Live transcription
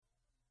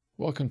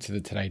Welcome to the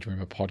Today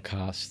Dreamer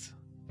podcast.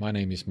 My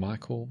name is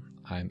Michael.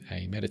 I'm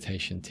a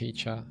meditation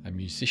teacher, a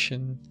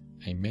musician,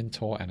 a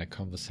mentor, and a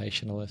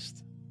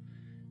conversationalist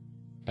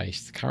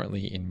based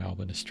currently in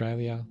Melbourne,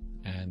 Australia.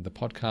 And the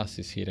podcast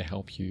is here to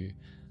help you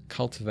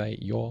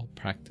cultivate your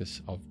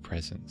practice of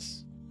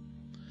presence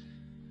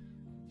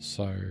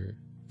so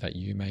that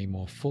you may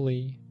more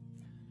fully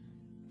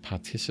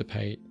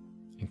participate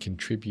and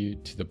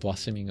contribute to the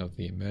blossoming of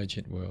the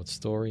emergent world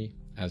story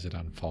as it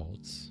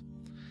unfolds.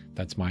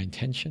 That's my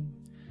intention,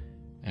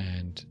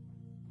 and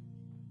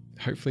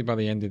hopefully by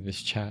the end of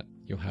this chat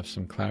you'll have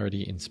some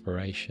clarity,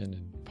 inspiration,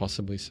 and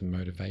possibly some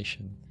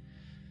motivation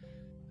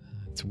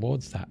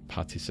towards that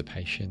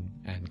participation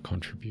and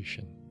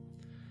contribution.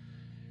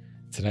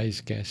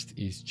 Today's guest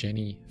is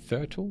Jenny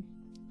Thurtle.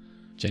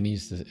 Jenny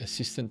is the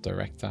Assistant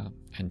Director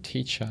and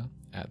Teacher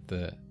at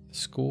the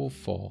School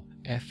for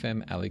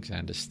FM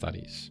Alexander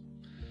Studies.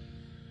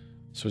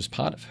 So as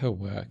part of her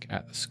work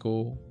at the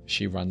school,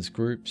 she runs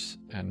groups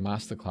and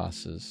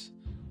masterclasses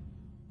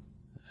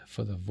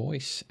for the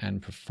Voice and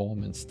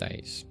Performance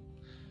Days.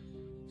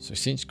 So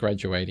since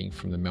graduating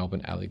from the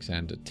Melbourne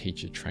Alexander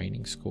Teacher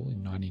Training School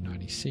in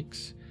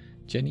 1996,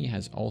 Jenny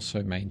has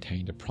also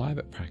maintained a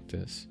private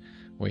practice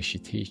where she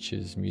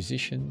teaches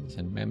musicians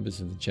and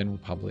members of the general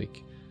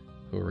public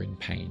who are in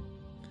pain.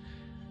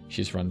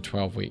 She's run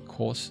 12-week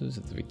courses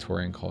at the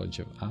Victorian College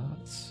of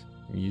Arts,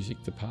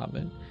 Music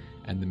Department,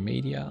 and the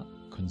Media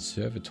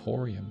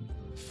Conservatorium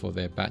for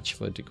their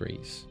bachelor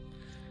degrees.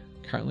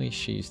 Currently,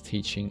 she's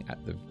teaching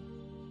at the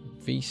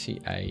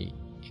VCA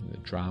in the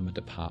drama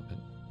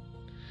department.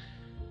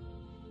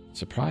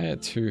 So prior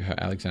to her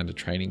Alexander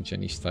training,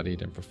 Jenny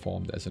studied and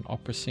performed as an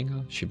opera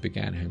singer. She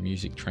began her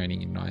music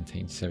training in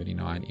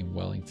 1979 in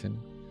Wellington,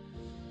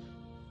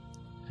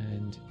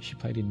 and she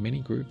played in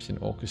many groups and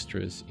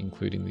orchestras,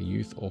 including the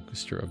Youth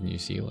Orchestra of New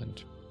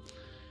Zealand.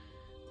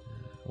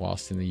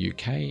 Whilst in the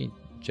UK,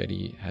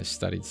 Jenny has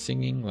studied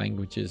singing,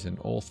 languages, and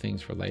all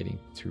things relating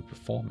to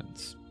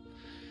performance.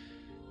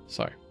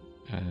 So,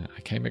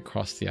 I came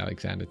across the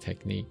Alexander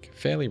technique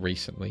fairly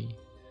recently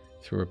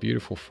through a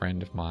beautiful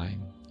friend of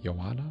mine,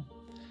 Joanna,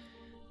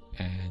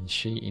 and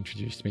she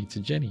introduced me to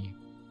Jenny.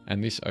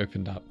 And this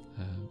opened up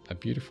a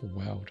beautiful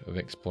world of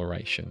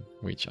exploration,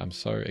 which I'm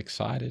so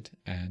excited,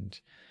 and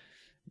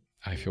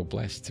I feel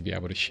blessed to be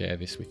able to share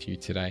this with you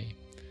today.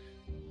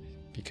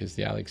 Because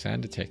the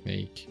Alexander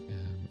technique,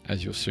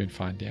 as you'll soon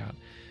find out,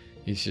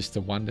 is just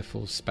a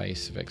wonderful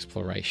space of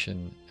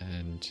exploration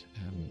and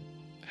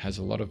has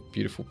a lot of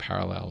beautiful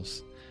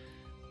parallels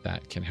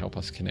that can help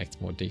us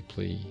connect more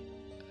deeply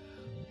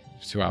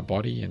to our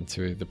body and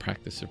to the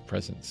practice of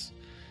presence.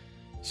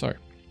 So,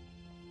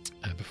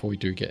 before we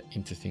do get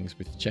into things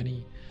with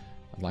Jenny,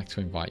 I'd like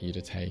to invite you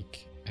to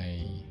take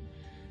a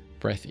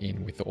breath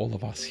in with all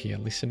of us here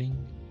listening,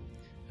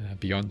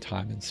 beyond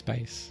time and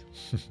space,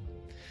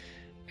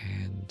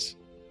 and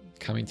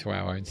come into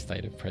our own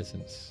state of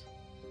presence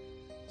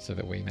so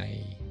that we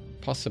may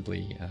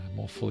possibly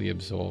more fully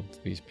absorb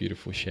these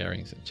beautiful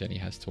sharings that Jenny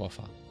has to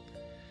offer.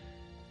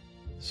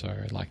 So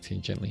I'd like to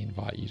gently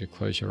invite you to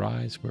close your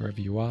eyes wherever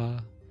you are,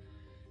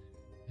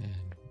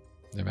 and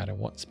no matter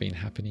what's been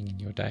happening in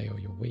your day or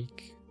your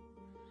week,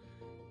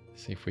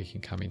 see if we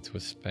can come into a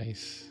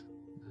space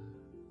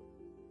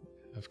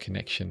of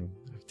connection,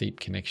 of deep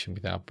connection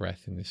with our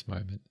breath in this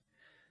moment.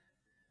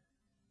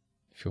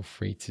 Feel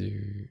free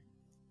to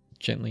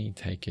gently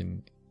take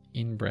an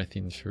in-breath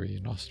in through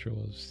your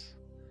nostrils.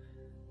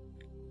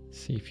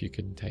 See if you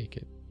can take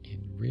it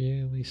in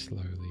really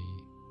slowly.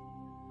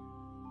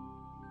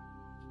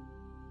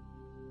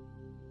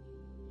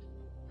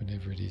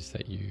 Whenever it is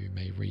that you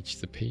may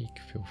reach the peak,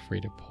 feel free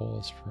to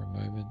pause for a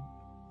moment,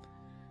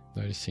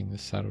 noticing the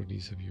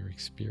subtleties of your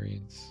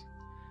experience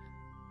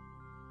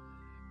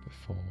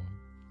before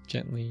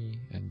gently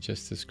and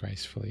just as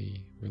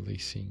gracefully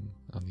releasing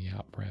on the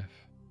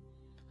out-breath.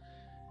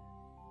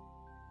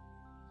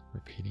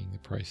 Repeating the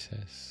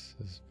process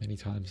as many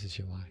times as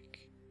you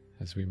like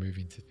as we move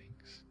into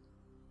things.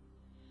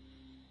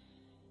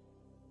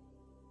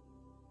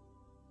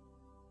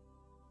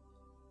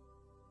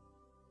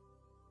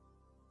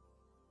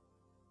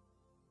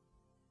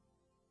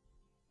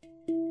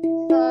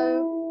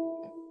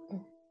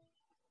 So,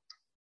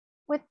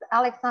 with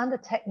Alexander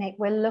technique,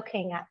 we're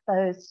looking at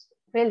those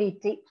really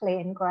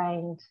deeply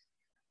ingrained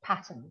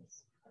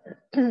patterns.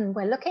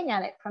 We're looking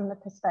at it from the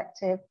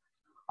perspective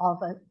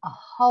of a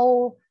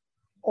whole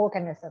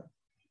organism,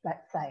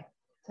 let's say,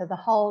 so the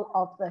whole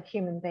of the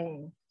human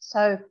being.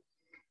 So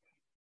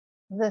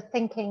the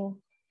thinking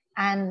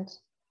and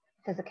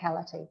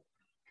physicality,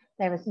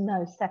 there is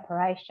no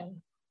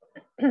separation.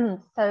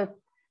 So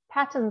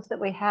patterns that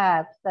we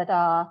have that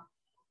are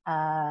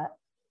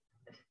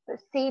that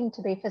seem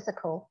to be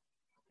physical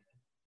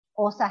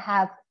also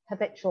have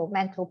habitual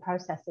mental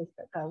processes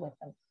that go with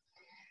them.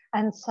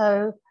 And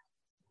so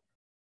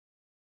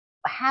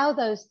how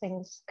those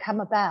things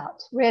come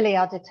about really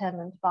are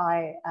determined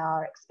by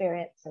our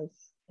experiences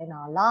in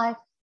our life,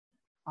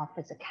 our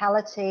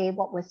physicality,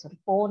 what we're sort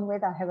of born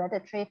with, our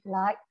hereditary, if you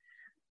like,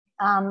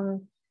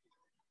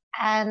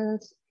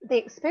 and the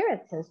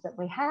experiences that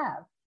we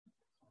have.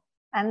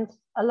 And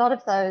a lot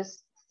of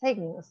those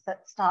things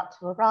that start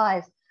to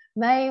arise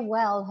may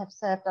well have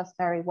served us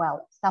very well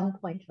at some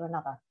point or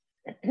another.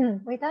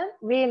 We don't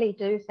really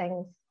do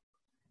things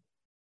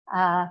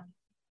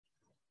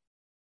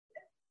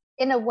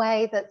in a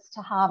way that's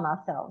to harm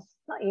ourselves,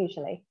 not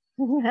usually,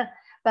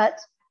 but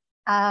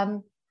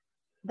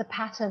the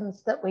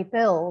patterns that we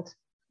build,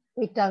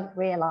 we don't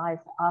realize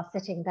are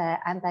sitting there,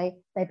 and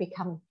they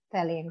become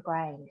fairly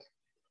ingrained.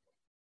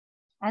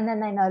 And then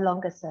they no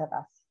longer serve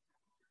us.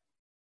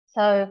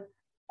 So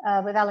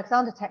with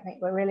Alexander Technique,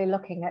 we're really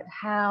looking at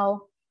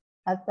how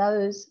are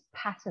those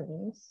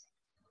patterns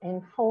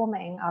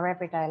informing our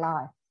everyday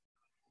life.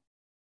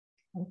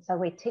 And so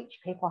we teach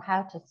people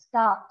how to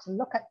start to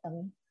look at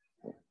them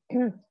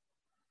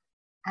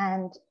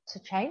and to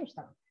change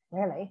them,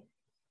 really.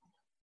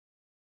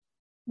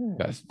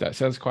 That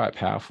sounds quite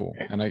powerful.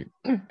 And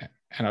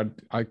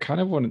I kind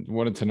of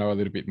wanted to know a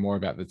little bit more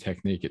about the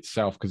technique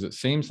itself, because it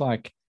seems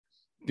like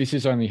this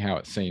is only how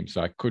it seems.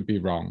 So I could be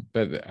wrong,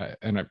 but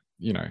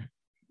you know,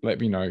 let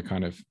me know,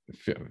 kind of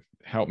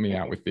help me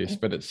out with this.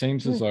 But it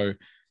seems as though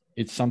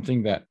it's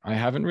something that I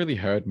haven't really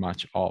heard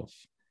much of,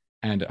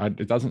 and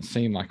it doesn't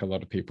seem like a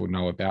lot of people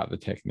know about the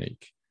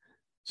technique.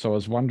 So I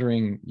was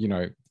wondering, you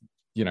know,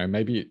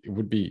 maybe it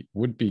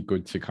would be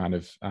good to kind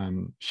of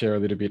share a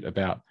little bit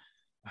about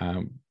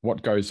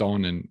what goes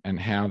on and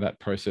how that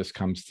process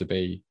comes to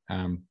be,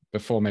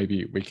 before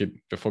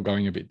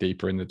going a bit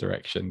deeper in the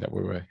direction that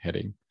we were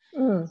heading.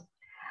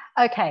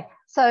 Okay,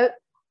 so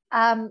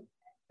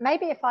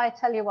maybe if I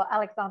tell you what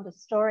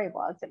Alexander's story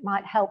was, it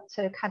might help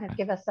to kind of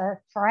give us a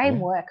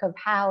framework of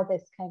how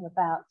this came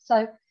about.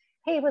 So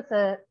he was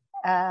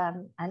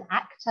an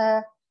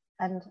actor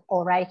and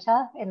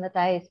orator in the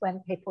days when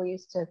people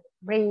used to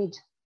read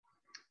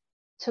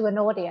to an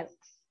audience.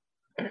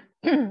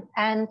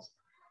 And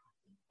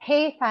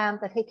he found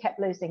that he kept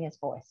losing his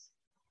voice.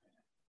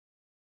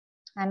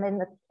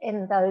 And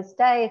in those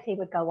days, he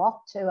would go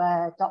off to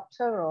a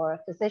doctor or a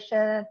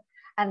physician,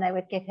 and they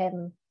would give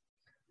him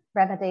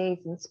remedies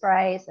and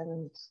sprays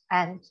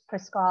and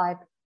prescribe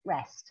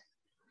rest.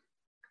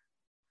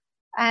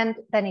 And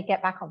then he'd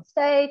get back on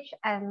stage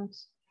and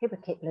he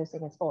would keep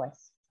losing his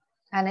voice.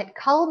 And it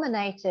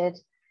culminated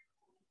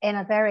in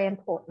a very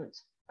important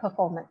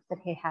performance that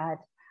he had,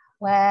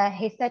 where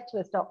he said to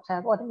his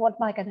doctor, what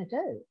am I going to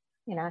do?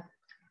 You know,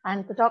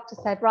 and the doctor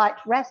said, right,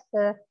 rest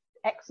the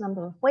X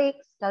number of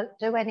weeks, don't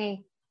do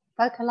any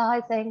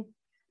vocalizing,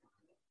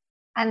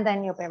 and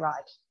then you'll be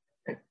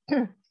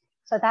right.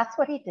 So that's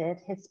what he did.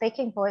 His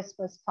speaking voice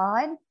was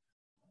fine,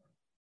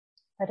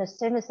 but as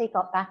soon as he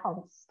got back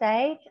on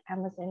stage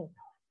and was in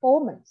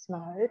performance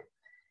mode,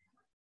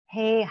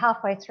 he,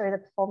 halfway through the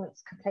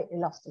performance, completely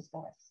lost his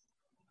voice.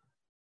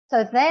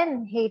 So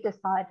then he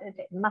decided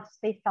it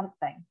must be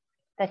something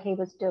that he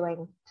was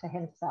doing to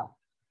himself.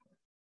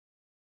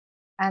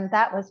 And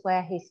that was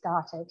where he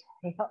started.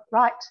 He thought,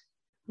 right,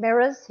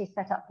 mirrors. He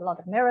set up a lot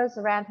of mirrors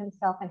around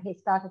himself, and he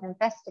started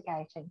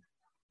investigating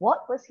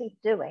what was he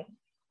doing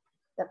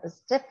that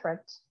was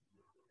different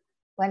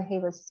when he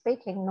was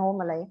speaking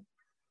normally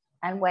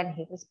and when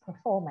he was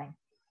performing.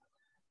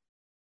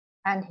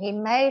 And he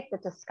made the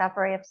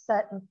discovery of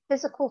certain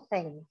physical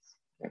things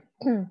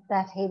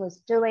that he was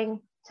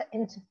doing to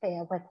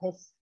interfere with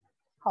his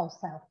whole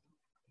self.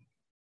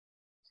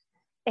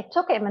 It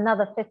took him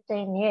another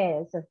 15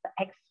 years of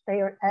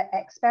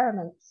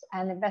experiments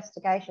and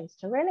investigations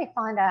to really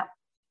find out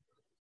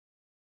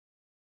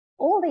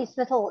all these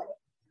little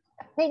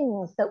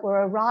things that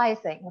were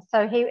arising.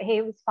 So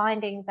he was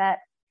finding that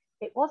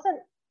it wasn't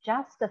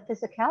just a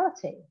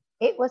physicality.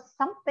 It was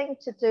something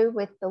to do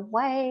with the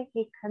way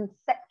he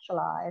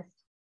conceptualized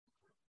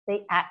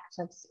the act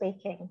of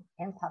speaking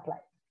in public.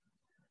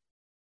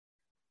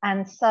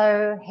 And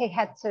so he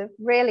had to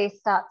really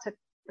start to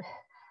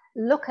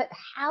look at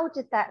how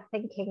did that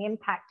thinking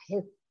impact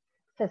his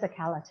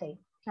physicality.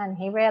 And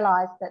he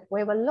realized that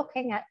we were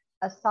looking at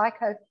a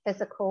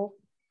psychophysical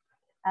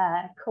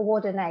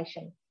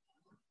coordination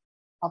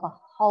of a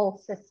whole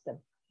system.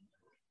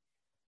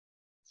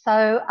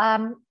 So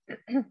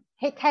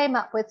he came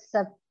up with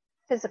some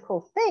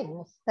physical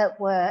things that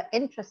were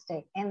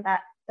interesting, in that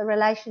the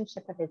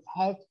relationship of his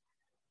head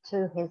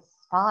to his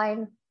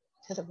spine,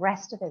 to the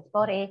rest of his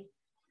body,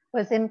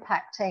 was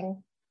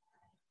impacting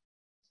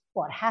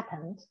what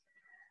happened.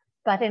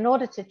 But in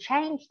order to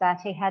change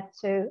that, he had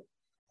to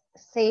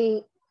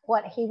see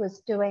what he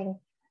was doing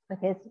with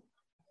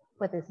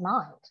his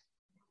mind,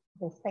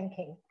 his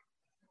thinking,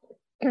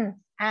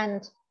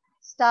 and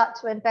start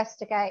to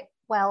investigate,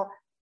 well,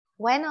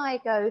 when I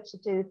go to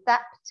do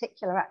that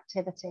particular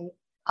activity,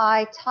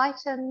 I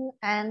tighten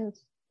and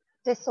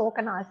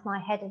disorganize my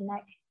head and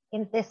neck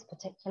in this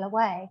particular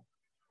way.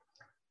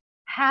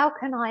 How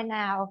can I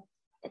now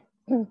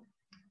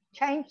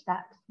change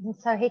that? And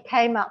so he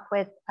came up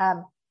with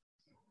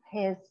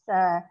his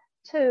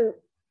two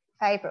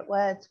favorite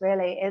words,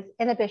 really, is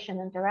inhibition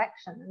and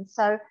direction. And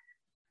so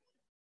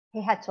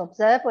he had to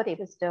observe what he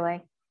was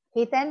doing.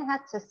 He then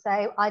had to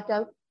say, I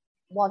don't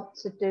want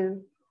to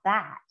do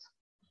that,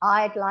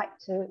 I'd like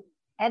to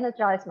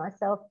energize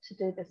myself to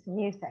do this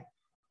new thing.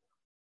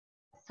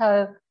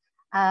 So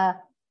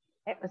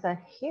it was a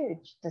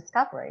huge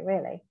discovery,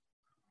 really.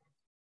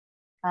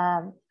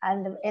 And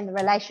in the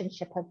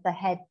relationship of the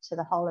head to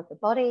the whole of the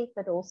body,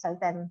 but also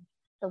then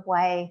the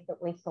way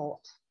that we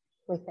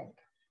think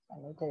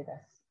when we do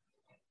this.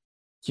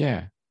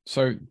 Yeah.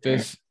 So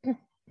there's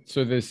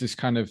this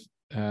kind of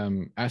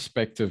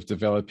aspect of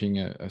developing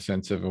a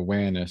sense of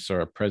awareness or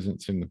a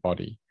presence in the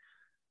body.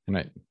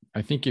 And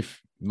I think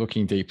if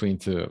looking deeply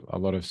into a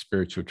lot of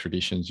spiritual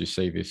traditions, you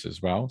see this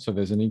as well. So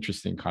there's an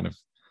interesting kind of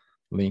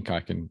link I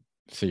can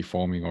see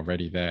forming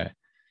already there.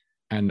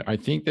 And I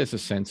think there's a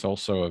sense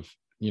also of,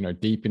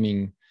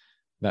 deepening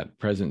that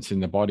presence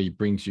in the body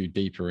brings you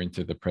deeper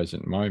into the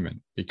present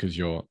moment, because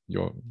you're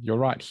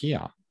right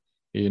here.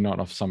 You're not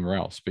off somewhere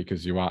else,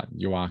 because you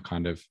are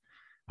kind of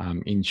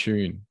in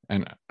tune.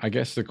 And I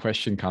guess the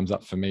question comes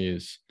up for me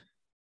is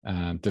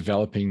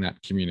developing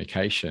that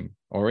communication,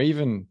 or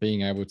even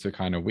being able to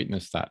kind of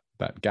witness that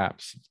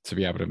gaps to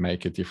be able to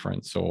make a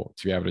difference or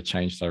to be able to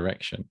change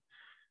direction.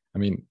 I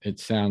mean,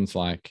 it sounds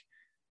like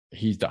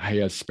he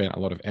has spent a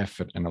lot of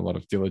effort and a lot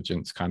of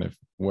diligence kind of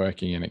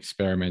working and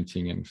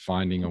experimenting and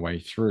finding a way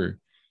through.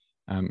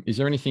 Is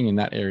there anything in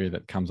that area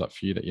that comes up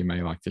for you that you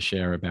may like to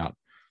share about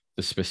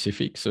the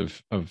specifics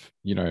of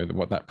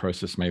what that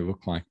process may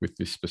look like with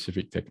this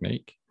specific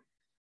technique?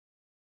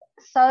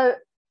 So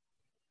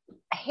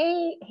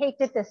he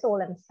did this all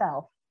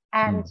himself,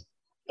 and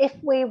if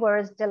we were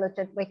as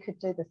diligent, we could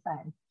do the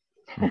same.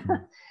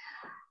 Mm-hmm.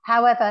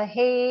 However,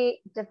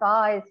 he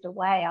devised a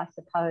way, I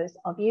suppose,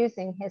 of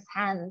using his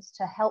hands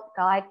to help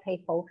guide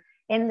people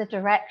in the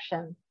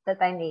direction that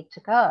they need to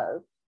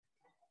go,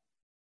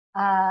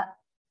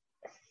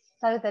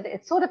 so that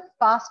it sort of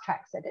fast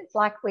tracks it. It's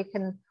like we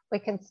can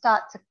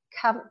start to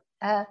come,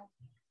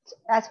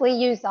 as we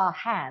use our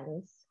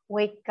hands,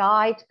 we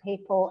guide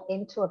people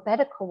into a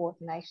better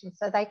coordination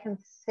so they can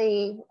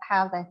see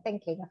how their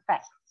thinking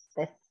affects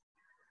this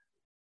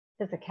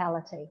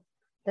physicality,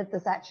 that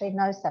there's actually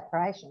no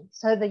separation.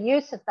 So the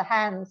use of the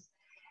hands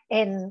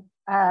in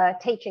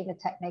teaching the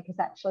technique is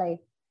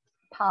actually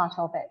part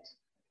of it.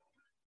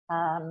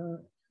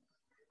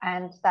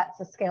 And that's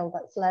a skill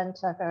that's learned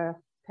over a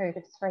period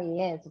of 3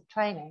 years of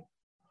training.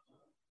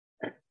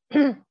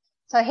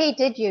 So he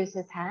did use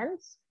his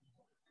hands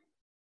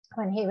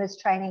when he was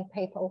training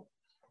people.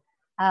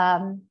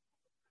 And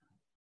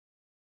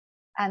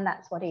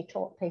that's what he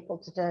taught people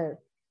to do,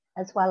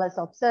 as well as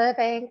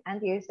observing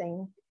and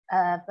using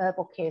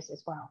verbal cues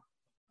as well.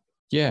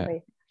 Yeah.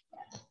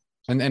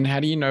 And how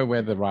do you know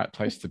where the right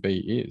place to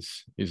be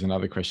is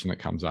another question that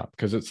comes up,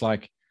 because it's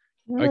like,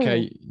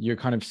 okay, you're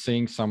kind of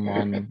seeing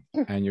someone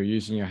and you're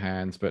using your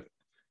hands, but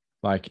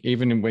like,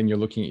 even when you're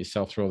looking at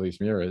yourself through all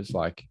these mirrors,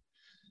 like,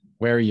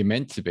 where are you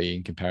meant to be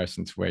in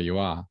comparison to where you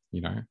are,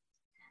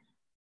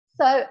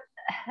 So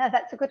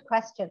that's a good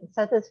question.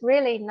 So there's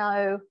really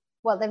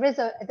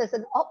there's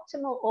an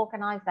optimal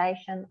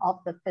organization of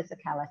the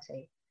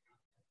physicality,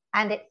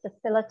 and it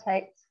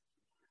facilitates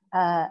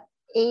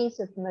ease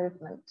of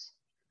movement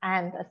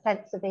and a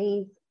sense of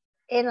ease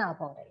in our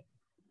body.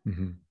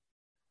 Mm-hmm.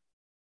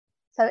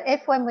 So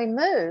if when we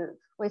move,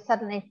 we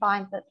suddenly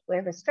find that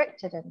we're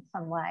restricted in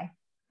some way,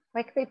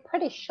 we can be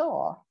pretty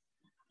sure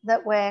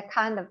that we're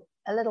kind of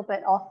a little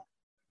bit off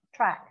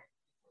track.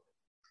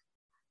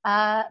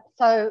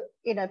 So,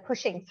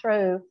 pushing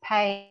through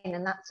pain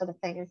and that sort of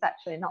thing is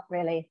actually not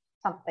really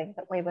something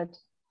that we would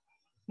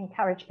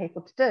encourage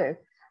people to do.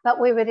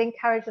 But we would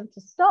encourage them to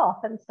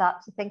stop and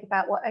start to think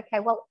about,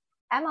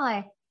 am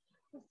I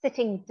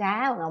sitting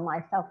down on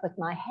myself with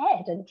my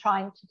head and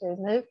trying to do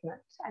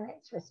movement, and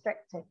it's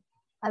restricted?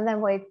 And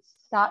then we'd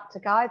start to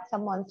guide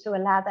someone to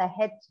allow their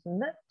head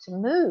to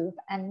move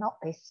and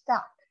not be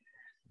stuck.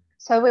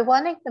 So we're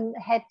wanting the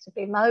head to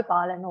be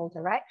mobile in all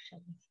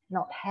directions,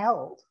 not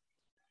held,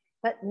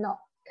 but not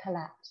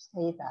collapsed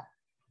either.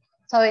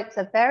 So it's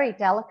a very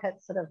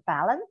delicate sort of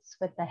balance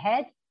with the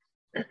head.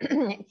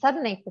 It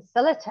suddenly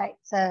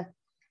facilitates a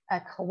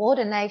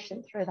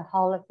coordination through the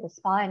whole of the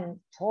spine and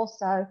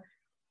torso.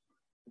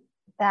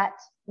 That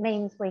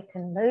means we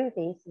can move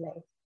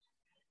easily.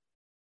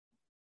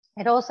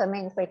 It also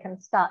means we can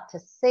start to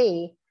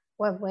see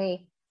when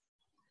we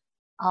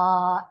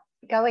are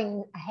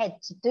going ahead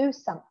to do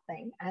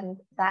something, and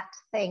that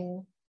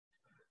thing,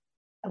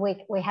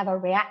 we have a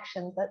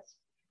reaction that's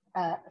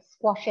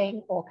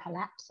squashing or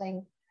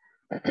collapsing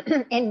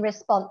in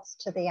response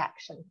to the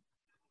action.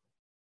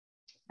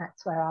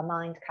 That's where our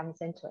mind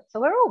comes into it. So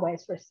we're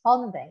always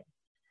responding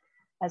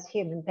as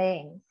human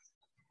beings.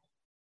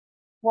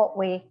 What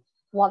we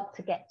want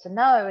to get to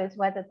know is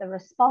whether the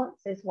response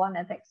is one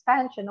of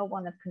expansion or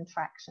one of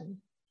contraction.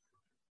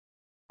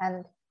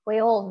 And we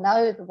all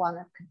know the one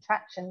of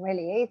contraction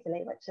really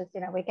easily, which is,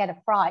 we get a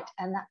fright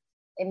and that's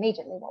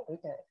immediately what we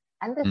do.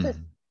 And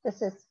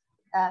this is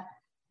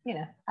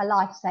a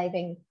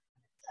life-saving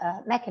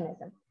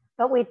mechanism,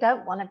 but we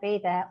don't want to be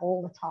there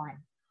all the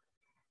time.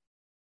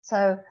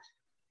 So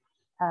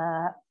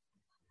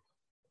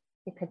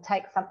You could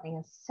take something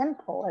as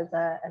simple as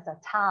a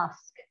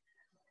task.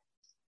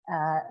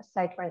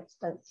 Say, for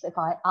instance, if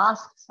I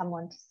asked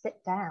someone to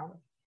sit down,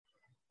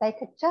 they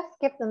could just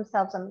give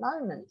themselves a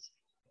moment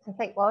to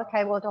think, well,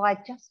 okay, well, do I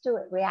just do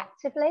it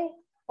reactively,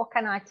 or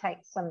can I take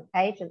some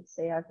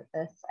agency over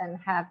this and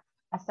have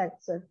a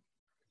sense of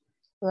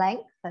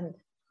length and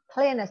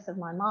clearness of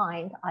my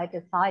mind? I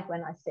decide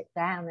when I sit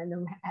down and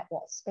then at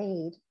what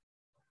speed.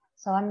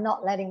 So I'm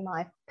not letting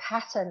my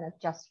pattern of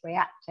just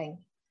reacting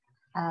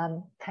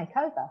take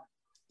over.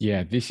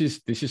 Yeah, this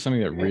is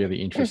something that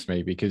really interests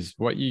me, because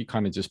what you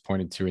kind of just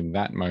pointed to in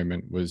that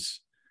moment was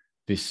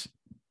this.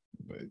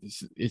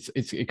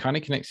 It kind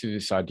of connects to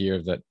this idea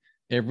of that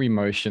every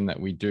motion that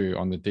we do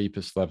on the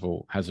deepest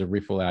level has a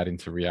ripple out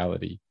into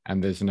reality,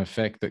 and there's an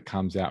effect that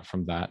comes out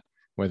from that,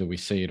 whether we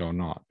see it or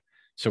not.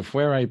 So if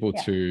we're able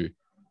to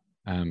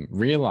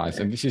realize,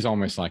 and this is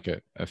almost like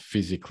a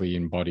physically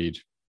embodied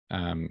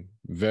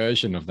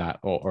version of that,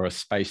 or a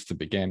space to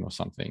begin or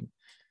something.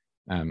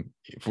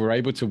 If we're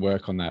able to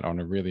work on that on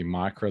a really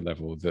micro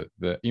level,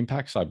 the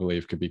impacts, I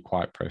believe, could be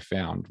quite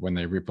profound when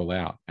they ripple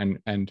out.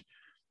 And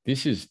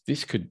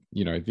this could,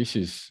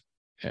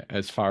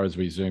 as far as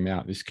we zoom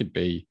out, this could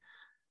be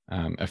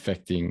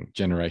affecting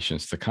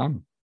generations to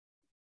come.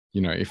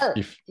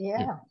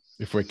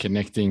 If we're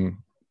connecting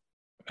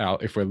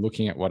if we're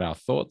looking at what our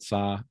thoughts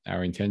are,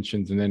 our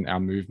intentions, and then our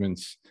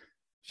movements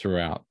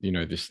throughout,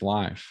 this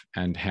life,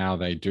 and how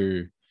they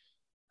do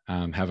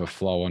have a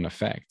flow-on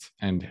effect,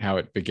 and how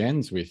it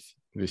begins with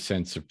this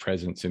sense of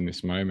presence in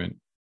this moment,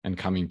 and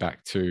coming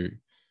back into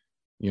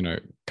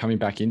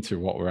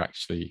what we're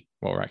actually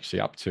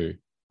up to,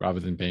 rather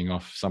than being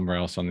off somewhere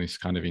else on this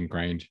kind of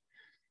ingrained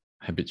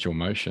habitual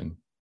motion.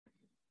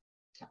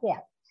 Yeah.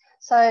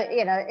 So,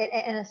 in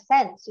a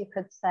sense, you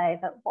could say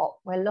that what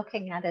we're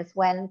looking at is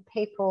when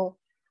people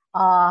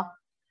are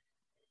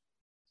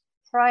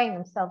throwing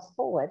themselves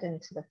forward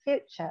into the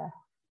future,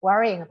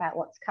 worrying about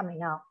what's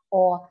coming up,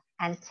 or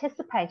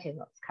anticipating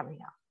what's coming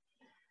up,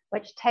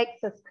 which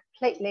takes us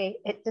completely,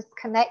 it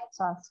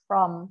disconnects us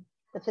from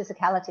the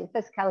physicality.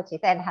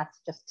 Physicality then has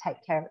to just take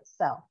care of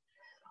itself.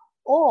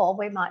 Or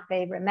we might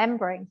be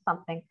remembering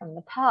something from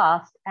the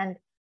past and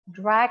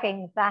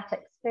dragging that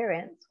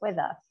experience with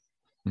us.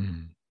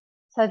 Mm.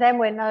 So then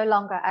we're no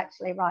longer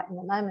actually right in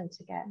the moment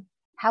again.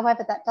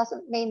 However, that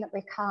doesn't mean that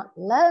we can't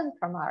learn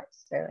from our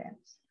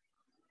experience,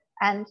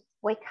 and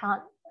we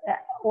can't,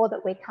 or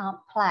that we can't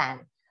plan.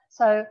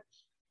 So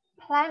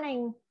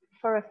planning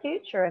for a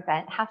future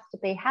event has to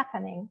be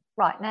happening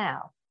right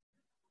now.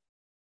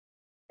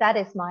 That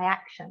is my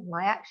action.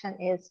 My action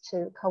is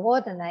to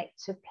coordinate,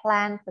 to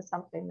plan for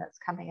something that's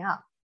coming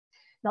up,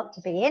 not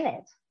to be in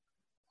it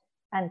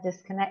and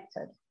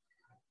disconnected.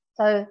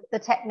 So the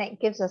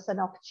technique gives us an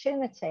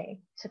opportunity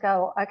to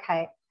go,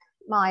 okay,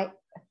 my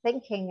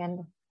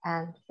thinking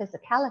and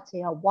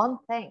physicality are one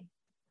thing.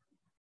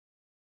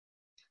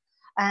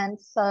 And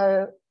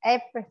so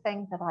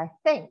everything that I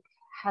think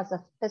has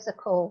a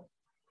physical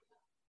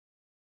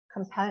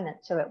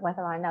component to it,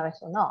 whether I know it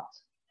or not.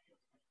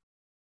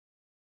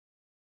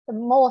 The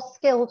more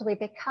skilled we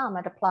become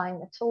at applying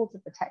the tools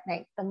of the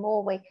technique, the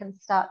more we can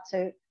start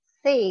to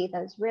see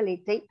those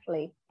really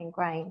deeply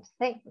ingrained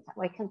things.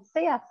 We can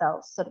see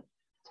ourselves sort of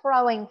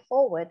throwing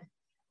forward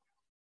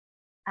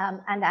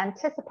and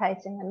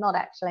anticipating, and not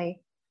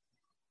actually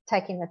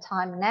taking the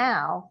time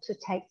now to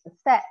take the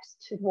steps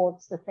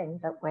towards the thing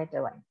that we're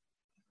doing.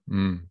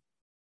 Mm.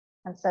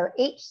 And so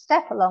each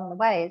step along the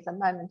way is a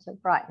moment of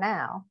right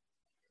now,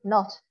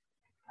 not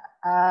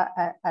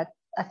a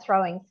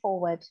throwing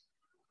forward,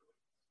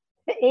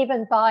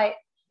 even by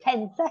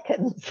 10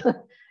 seconds.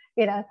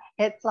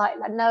 It's like,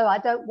 no, I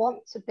don't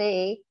want to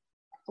be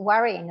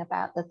worrying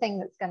about the thing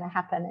that's going to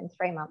happen in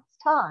 3 months'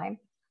 time,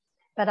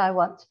 but I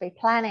want to be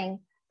planning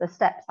the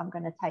steps I'm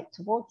going to take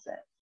towards it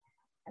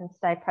and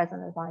stay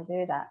present as I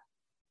do that.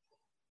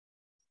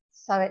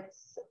 So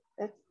it's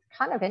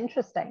kind of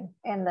interesting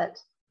in that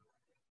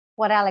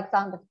what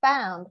Alexander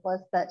found was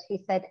that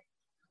he said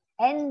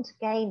end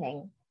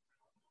gaining,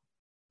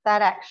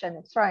 that action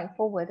of throwing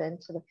forward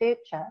into the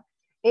future,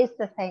 is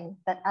the thing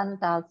that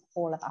undoes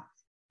all of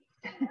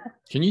us.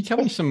 Can you tell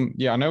me some,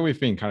 I know we've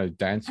been kind of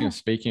dancing and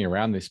speaking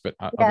around this, but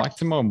I'd like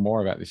to know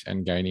more about this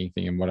end gaining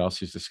thing and what else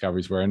his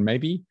discoveries were, and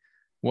maybe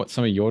what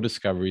some of your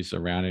discoveries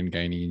around end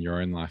gaining in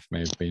your own life may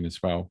have been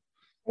as well.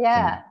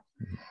 Yeah.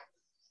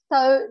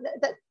 So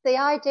the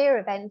idea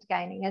of end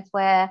gaining is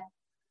where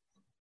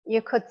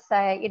you could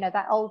say,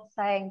 that old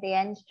saying, the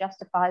end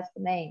justifies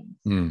the means.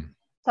 Mm.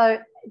 So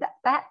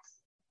that's,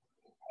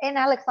 in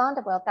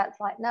Alexander world, that's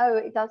like, no,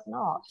 it does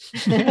not.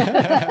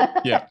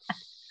 Yeah.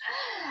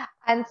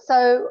 And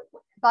so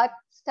by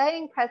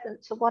staying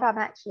present to what I'm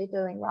actually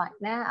doing right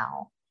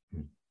now,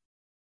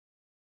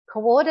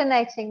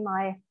 coordinating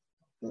my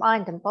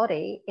mind and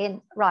body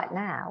in right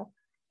now,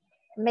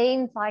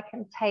 means I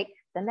can take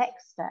the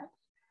next step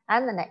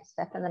and the next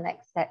step and the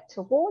next step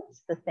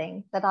towards the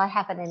thing that I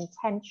have an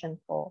intention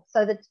for.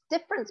 So the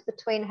difference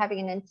between having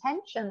an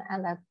intention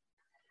and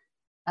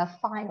a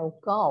final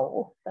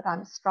goal that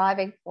I'm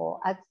striving for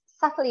are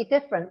subtly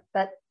different,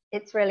 but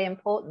it's really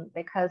important,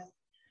 because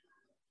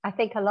I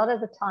think a lot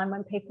of the time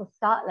when people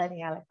start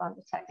learning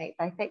Alexander Technique,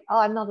 they think, oh,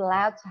 I'm not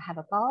allowed to have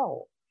a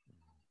goal.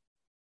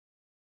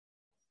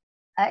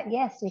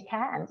 Yes, you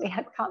can. We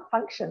can't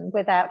function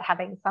without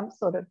having some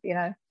sort of,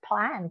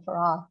 plan for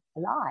our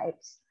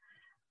lives.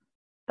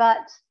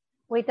 But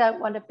we don't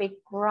want to be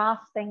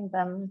grasping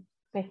them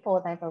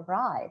before they've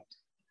arrived.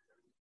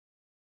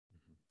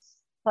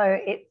 So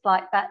it's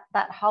like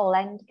that whole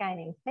end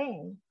gaining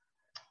thing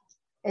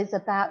is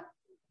about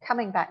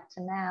coming back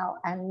to now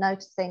and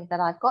noticing that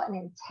I've got an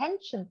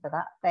intention for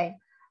that thing.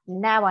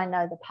 Now I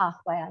know the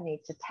pathway I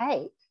need to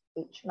take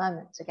each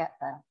moment to get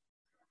there.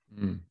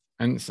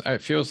 And so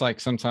it feels like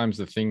sometimes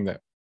the thing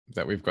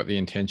that we've got the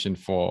intention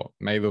for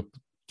may look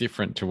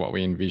different to what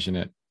we envision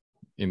it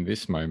in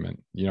this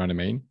moment. You know what I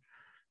mean?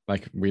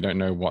 Like we don't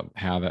know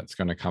how that's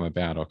going to come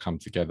about or come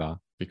together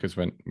because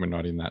we're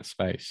not in that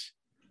space.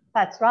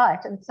 That's right.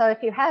 And so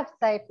if you have,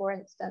 say, for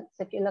instance,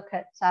 if you look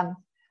at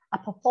a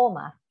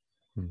performer,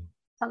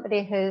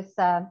 somebody who's,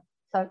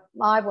 so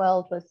my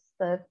world was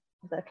the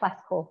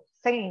classical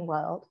singing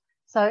world.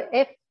 So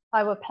if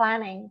I were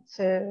planning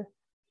to,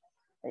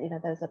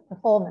 there's a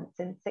performance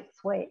in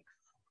 6 weeks,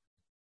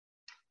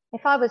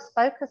 if I was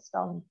focused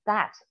on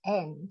that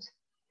end,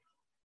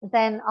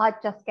 then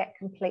I'd just get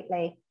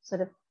completely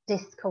sort of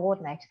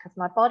discoordinated, because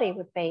my body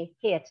would be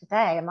here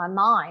today and my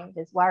mind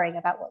is worrying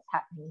about what's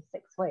happening in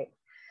 6 weeks.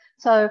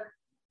 So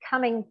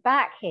coming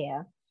back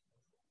here,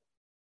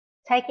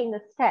 taking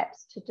the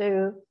steps to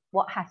do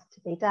what has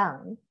to be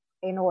done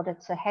in order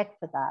to head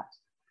for that,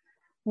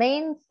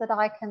 means that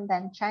I can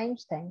then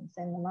change things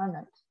in the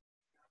moment.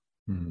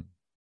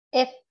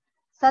 If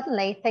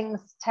suddenly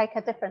things take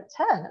a different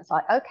turn, it's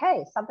like,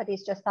 okay,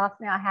 somebody's just asked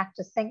me I have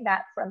to sing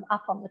that from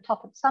up on the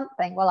top of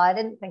something. Well, I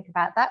didn't think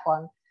about that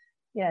one,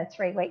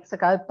 3 weeks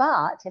ago,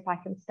 but if I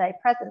can stay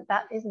present,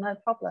 that is no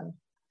problem.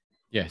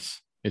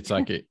 Yes. It's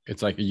like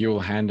it's like you'll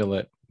handle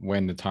it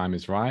when the time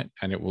is right,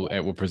 and it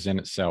will present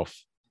itself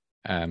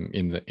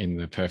in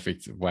the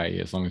perfect way,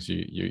 as long as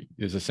you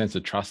there's a sense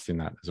of trust in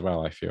that as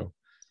well, I feel.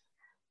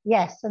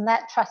 Yes, and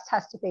that trust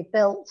has to be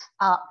built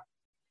up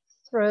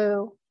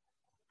through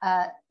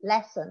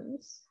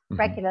lessons,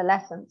 regular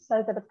lessons,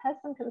 so that a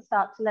person can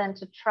start to learn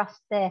to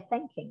trust their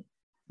thinking,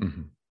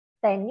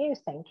 their new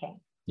thinking.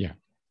 Yeah.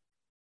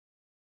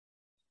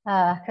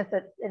 Because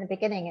in the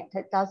beginning,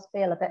 it does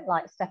feel a bit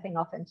like stepping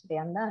off into the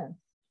unknown.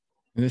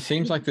 And it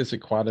seems like there's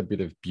quite a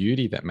bit of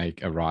beauty that may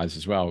arise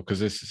as well,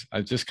 because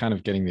I'm just kind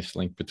of getting this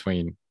link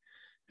between,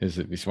 there's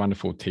this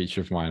wonderful teacher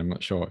of mine, I'm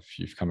not sure if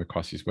you've come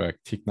across his work,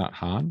 Thich Nhat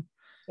Hanh,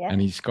 and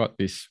he's got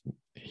this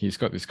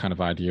kind of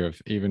idea of,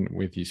 even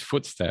with his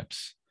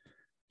footsteps,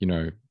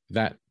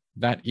 that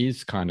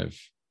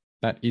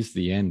is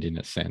the end, in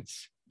a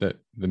sense, that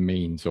the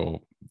means,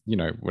 or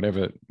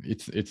whatever,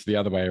 it's the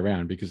other way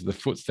around, because the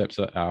footsteps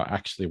are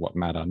actually what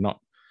matter, not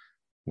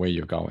where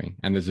you're going,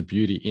 and there's a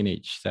beauty in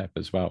each step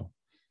as well.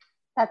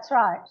 That's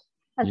right.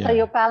 And so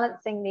you're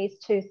balancing these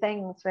two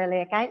things really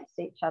against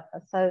each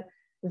other. So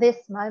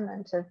this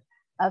moment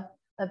of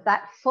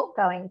that foot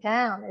going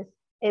down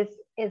is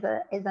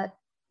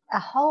a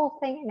whole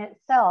thing in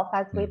itself,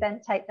 as we then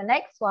take the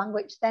next one,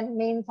 which then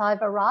means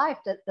I've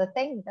arrived at the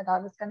thing that I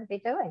was going to be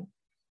doing.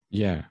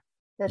 Yeah.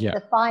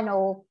 The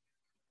final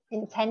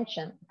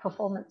intention,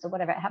 performance, or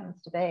whatever it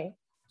happens to be.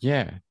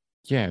 Yeah.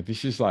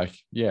 This is like,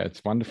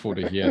 it's wonderful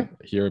to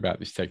hear about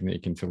this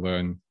technique and to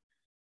learn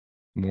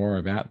more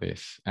about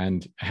this,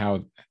 and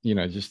how,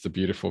 just the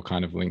beautiful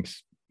kind of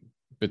links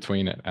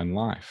between it and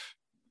life,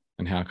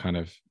 and how kind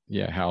of,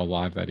 how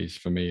alive that is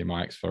for me in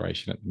my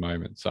exploration at the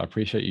moment. So I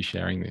appreciate you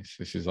sharing this.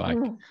 This is like,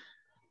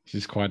 this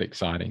is quite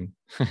exciting.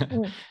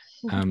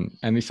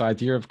 And this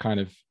idea of kind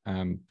of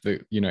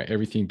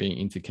everything being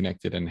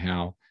interconnected, and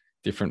how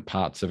different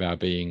parts of our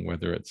being,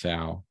 whether it's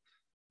our,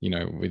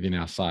 within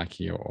our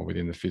psyche or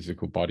within the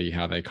physical body,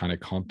 how they kind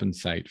of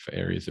compensate for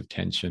areas of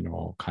tension,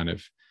 or kind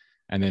of,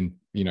 and then,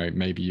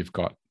 maybe you've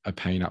got a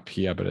pain up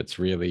here, but it's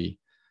really,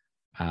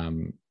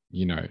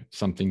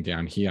 something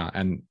down here,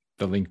 and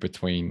the link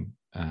between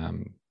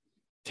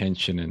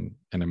tension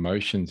and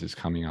emotions is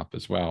coming up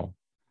as well.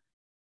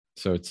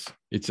 So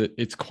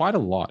it's quite a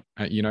lot.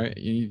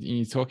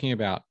 You're talking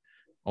about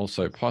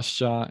also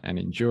posture and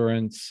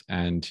endurance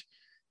and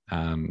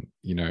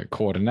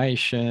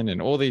coordination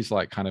and all these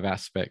like kind of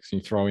aspects.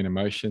 You throw in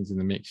emotions in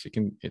the mix,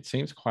 it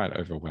seems quite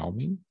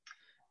overwhelming.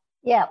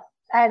 Yeah.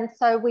 And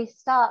so we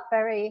start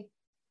very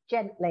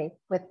gently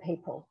with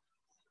people.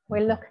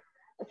 We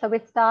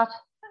start,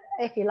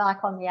 if you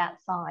like, on the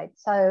outside.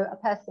 So a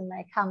person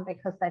may come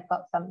because they've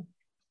got some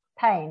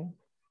pain.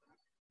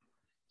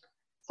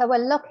 So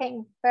we're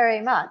looking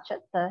very much at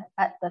the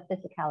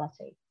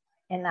physicality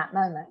in that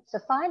moment to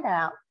find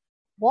out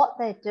what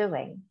they're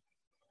doing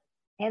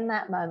in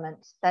that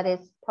moment that is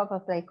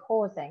probably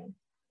causing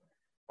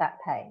that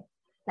pain.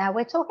 Now,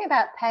 we're talking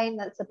about pain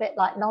that's a bit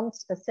like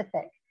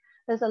non-specific.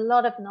 There's a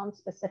lot of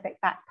non-specific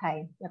back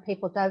pain.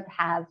 People don't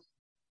have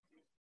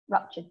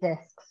ruptured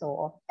discs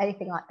or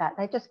anything like that.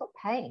 They've just got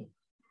pain.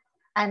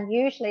 And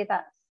usually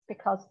that's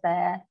because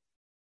they're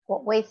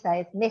what we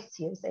say is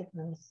misusing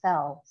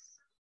themselves.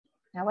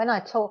 Now, when I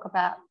talk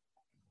about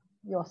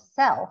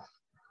yourself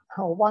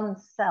or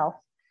oneself,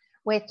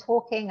 we're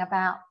talking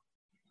about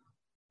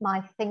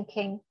my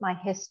thinking, my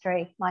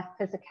history, my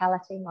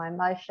physicality, my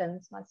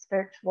emotions, my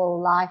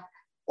spiritual life.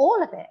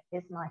 All of it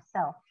is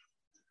myself.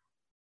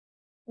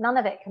 None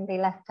of it can be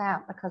left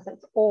out because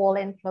it's all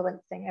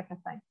influencing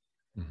everything.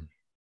 Mm-hmm.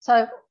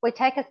 So we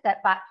take a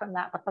step back from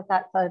that because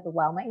that's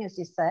overwhelming, as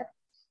you said.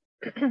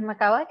 We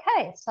go,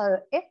 okay, so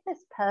if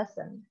this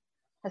person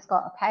has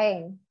got a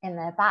pain in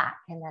their back,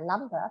 in their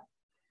lumbar,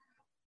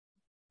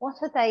 what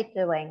are they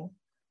doing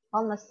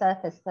on the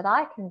surface that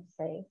I can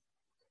see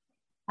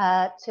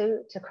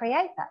to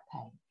create that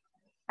pain?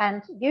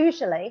 And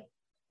usually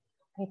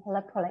people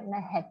are pulling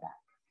their head back.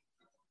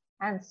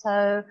 And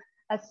so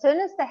as soon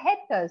as the head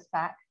goes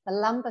back, the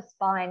lumbar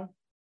spine,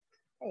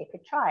 you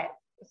could try it,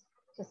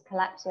 just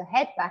collapse your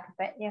head back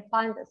a bit and you'll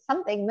find that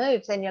something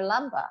moves in your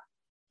lumbar.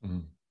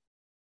 Mm.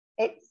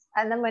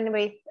 And then when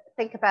we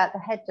think about the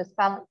head just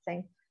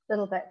balancing a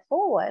little bit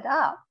forward,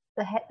 up,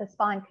 the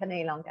spine can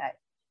elongate.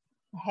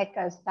 The head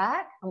goes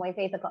back and we've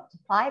either got to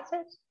fight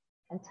it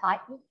and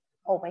tighten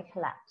or we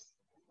collapse.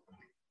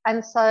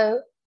 And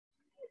so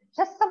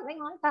just something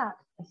like that,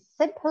 as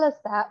simple as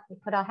that, we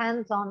put our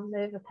hands on,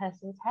 move a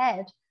person's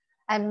head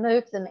and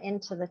move them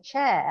into the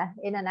chair,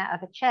 in and out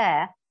of a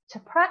chair, to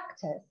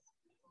practice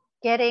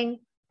getting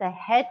the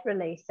head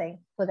releasing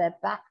for their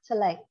back to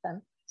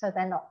lengthen so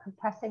they're not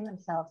compressing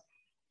themselves.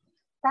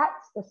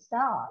 That's the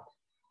start.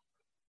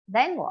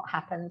 Then what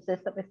happens is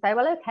that we say,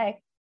 well,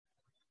 okay,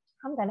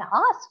 I'm going to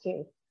ask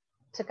you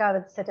to go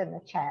and sit in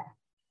the chair.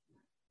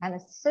 And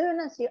as soon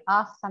as you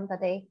ask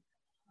somebody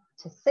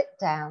to sit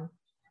down,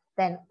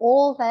 then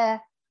all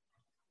their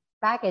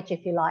baggage,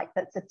 if you like,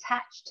 that's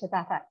attached to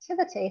that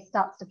activity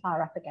starts to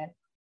fire up again.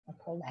 They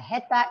pull their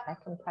head back, they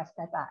compress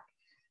their back.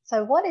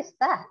 So what is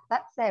that?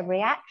 That's their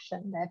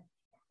reaction, their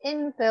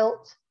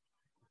inbuilt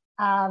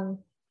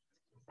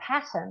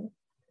pattern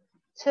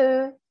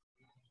to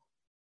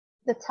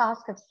the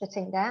task of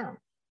sitting down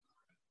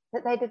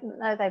that they didn't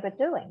know they were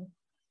doing.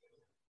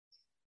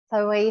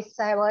 So we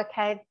say, well,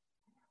 okay,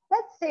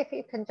 let's see if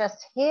you can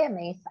just hear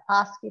me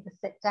ask you to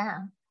sit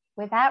down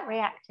without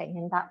reacting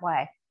in that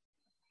way.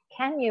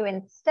 Can you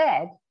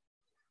instead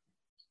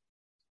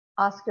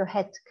ask your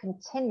head to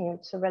continue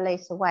to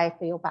release away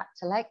for your back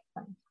to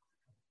lengthen?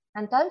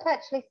 And don't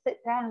actually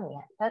sit down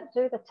yet. Don't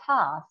do the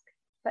task,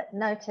 but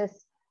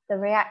notice the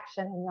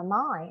reaction in your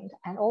mind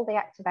and all the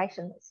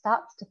activation that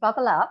starts to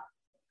bubble up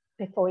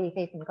before you've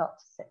even got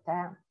to sit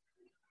down.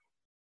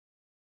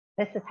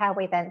 This is how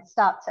we then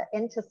start to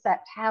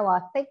intercept how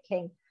our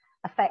thinking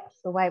affects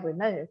the way we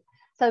move.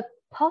 So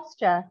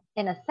posture,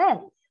 in a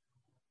sense,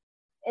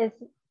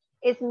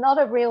 is not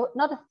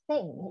a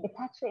thing. It's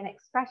actually an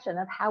expression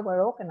of how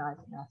we're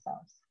organizing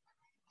ourselves.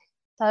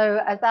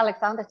 So as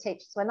Alexander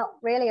teaches, we're not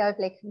really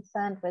overly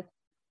concerned with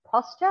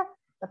posture.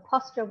 The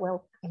posture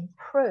will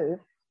improve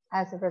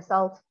as a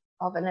result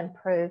of an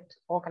improved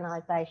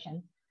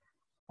organization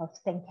of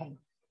thinking.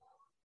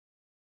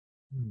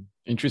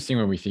 Interesting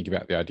when we think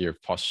about the idea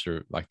of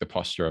posture, like the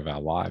posture of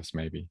our lives,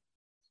 maybe.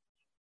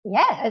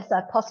 Yeah, it's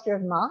a posture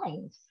of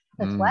mind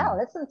as well,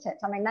 isn't it?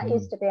 I mean, that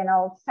used to be an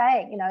old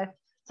saying, you know, if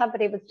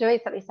somebody was doing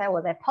something, say,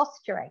 well, they're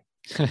posturing.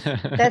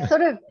 They're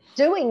sort of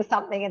doing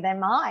something in their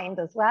mind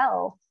as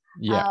well.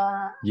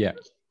 Yeah.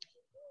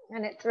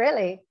 And it's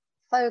really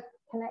so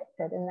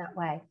connected in that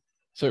way.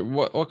 So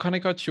what kind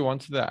of got you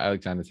onto the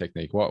Alexander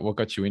technique? What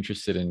got you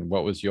interested in?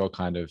 What was your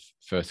kind of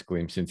first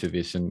glimpse into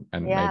this? And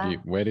maybe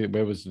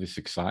where was this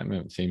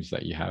excitement? It seems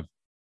that you have.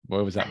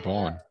 Where was that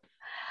born?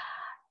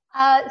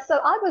 So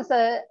I was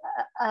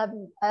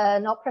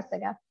an opera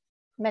singer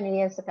many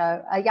years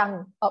ago, a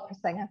young opera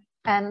singer.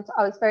 And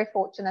I was very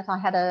fortunate. I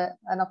had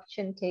an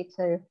opportunity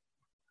to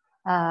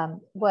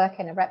work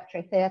in a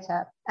repertory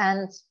theatre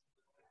and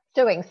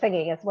doing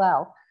singing as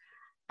well.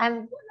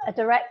 And a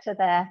director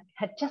there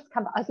had just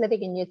come, I was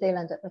living in New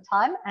Zealand at the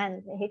time,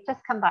 and he'd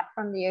just come back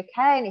from the UK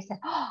and he said,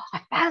 oh,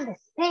 I found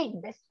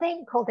this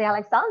thing called the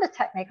Alexander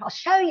technique. I'll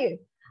show you.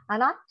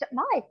 And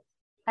my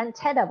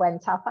antenna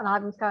went up and I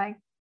was going,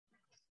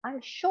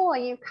 I'm sure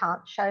you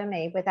can't show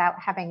me without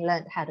having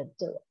learned how to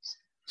do it.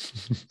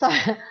 So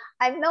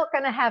I'm not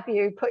going to have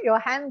you put your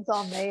hands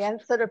on me and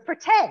sort of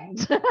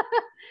pretend.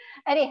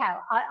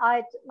 Anyhow,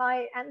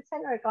 my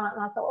antenna had gone up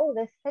and I thought, oh,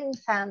 this thing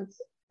sounds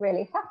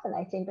really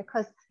fascinating,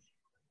 because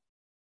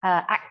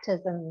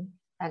actors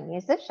and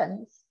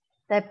musicians,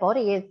 their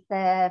body is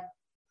their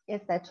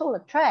tool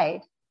of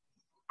trade,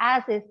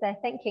 as is their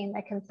thinking,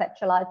 their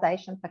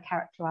conceptualization for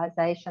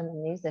characterization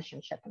and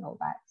musicianship and all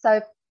that.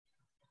 So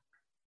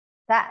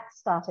that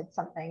started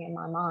something in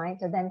my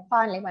mind. And then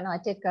finally, when I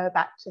did go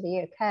back to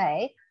the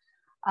UK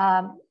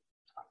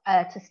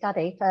to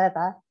study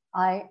further,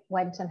 I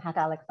went and had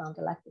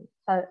Alexander lessons.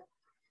 So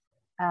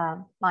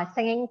my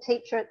singing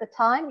teacher at the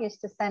time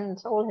used to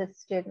send all his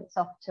students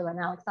off to an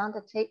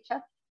Alexander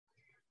teacher.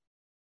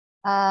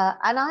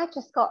 And I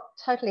just got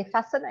totally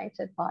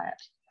fascinated by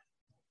it.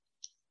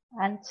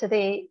 And to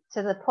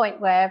the point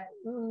where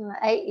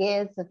 8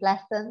 years of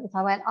lessons,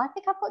 I went, I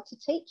think I've got to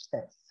teach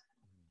this.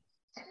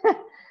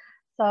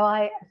 So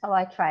I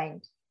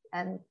trained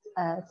and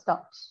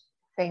stopped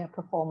being a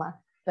performer,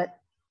 but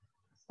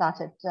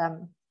started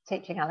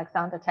teaching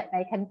Alexander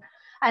Technique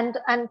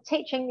and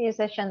teaching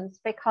musicians,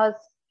 because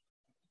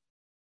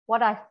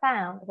what I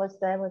found was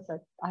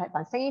I had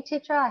my singing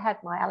teacher, I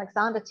had my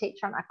Alexander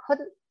teacher, and I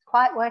couldn't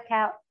quite work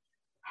out,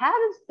 how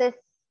does this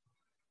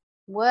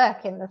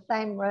work in the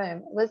same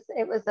room?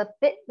 It was a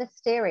bit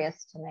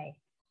mysterious to me.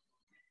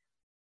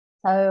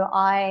 So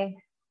I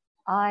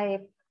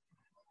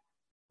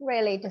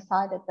really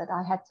decided that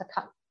I had to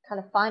kind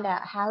of find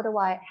out, how do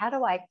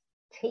I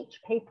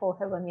teach people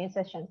who are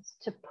musicians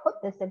to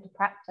put this into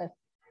practice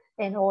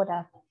in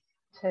order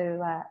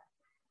to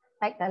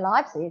make their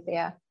lives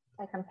easier.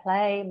 They can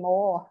play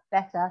more,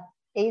 better,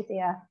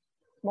 easier,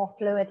 more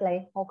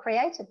fluidly, more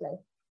creatively.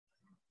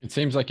 It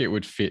seems like it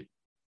would fit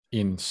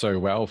in so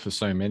well for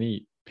so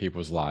many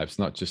people's lives,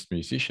 not just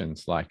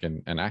musicians, like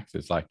and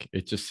actors. Like,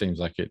 it just seems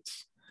like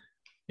it's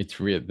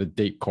real. The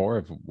deep core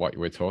of what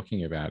we're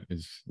talking about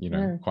is,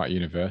 quite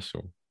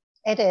universal.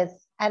 It is,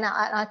 and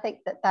I think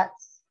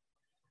that's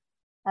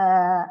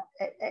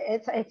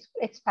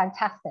it's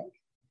fantastic.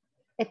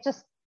 It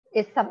just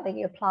is something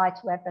you apply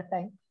to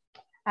everything.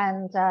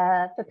 And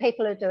for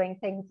people who are doing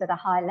things at a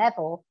high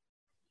level,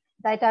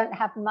 they don't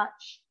have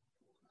much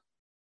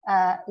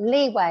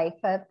leeway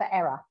for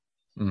error.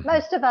 Mm-hmm.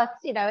 Most of us,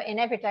 in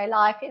everyday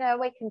life,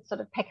 we can sort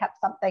of pick up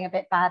something a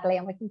bit badly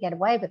and we can get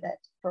away with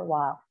it for a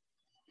while.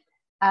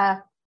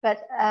 But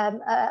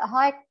a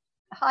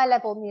high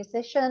level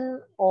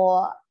musician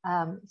or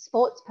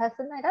sports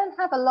person, they don't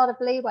have a lot of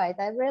leeway.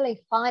 They're really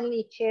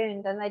finely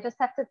tuned, and they just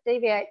have to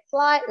deviate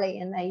slightly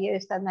in their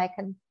use, and they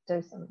can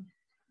do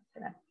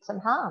some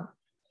harm.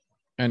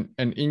 And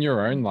in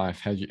your own life,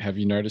 have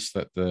you noticed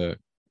that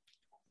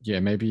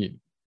maybe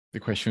the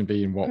question would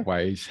be, in what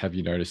ways have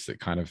you noticed it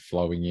kind of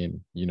flowing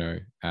in,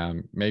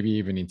 maybe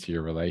even into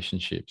your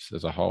relationships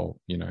as a whole,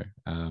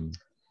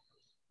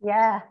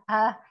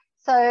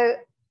 So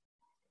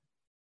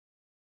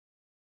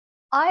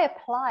I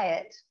apply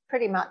it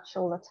pretty much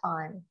all the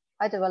time.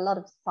 I do a lot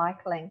of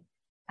cycling,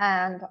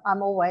 and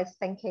I'm always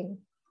thinking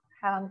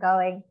how I'm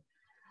going.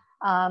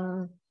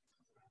 I'll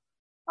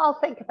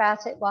think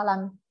about it while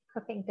I'm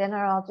cooking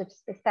dinner. I'll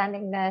just be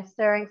standing there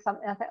stirring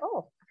something. I think,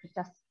 I could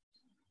just,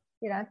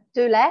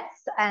 do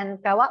less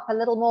and go up a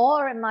little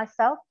more in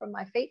myself, from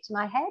my feet to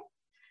my head.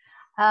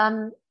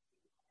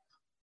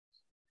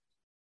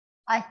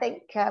 I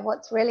think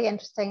what's really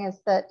interesting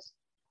is that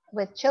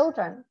with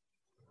children,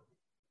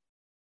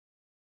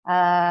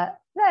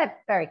 they're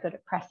very good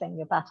at pressing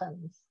your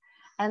buttons.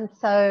 And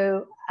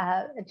so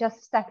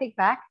just stepping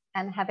back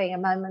and having a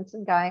moment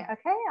and going,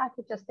 okay, I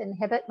could just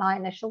inhibit my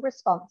initial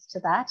response to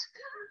that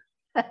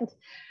and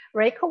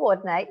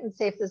re-coordinate and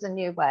see if there's a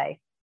new way.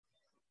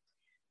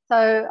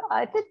 So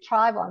I did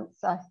try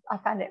once. I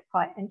found it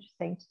quite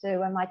interesting to do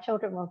when my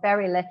children were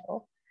very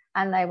little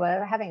and they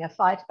were having a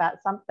fight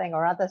about something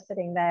or other,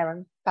 sitting there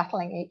and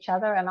battling each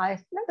other. And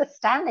I remember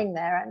standing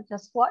there and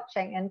just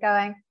watching and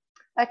going,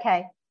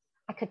 okay,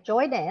 I could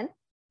join in,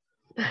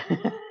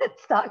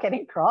 start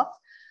getting cross,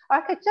 or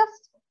I could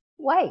just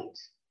wait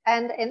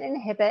and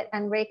inhibit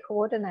and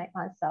re-coordinate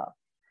myself.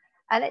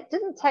 And it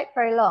didn't take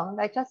very long.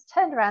 They just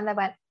turned around, they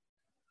went,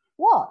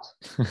 what?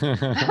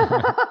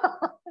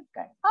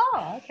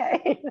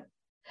 Okay.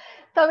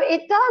 So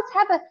it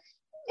does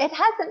it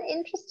has an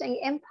interesting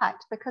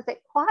impact, because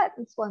it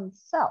quietens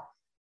oneself,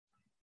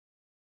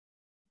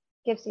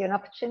 gives you an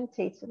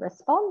opportunity to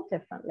respond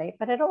differently,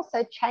 but it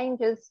also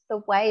changes the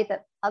way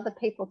that other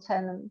people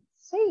turn and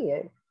see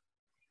you.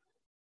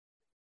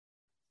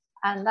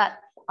 And that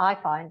I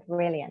find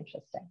really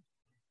interesting.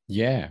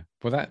 Yeah,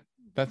 well,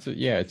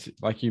 it's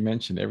like you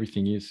mentioned,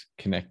 everything is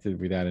connected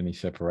without any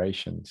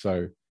separation.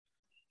 So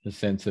the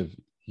sense of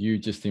you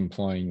just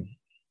employing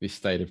this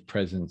state of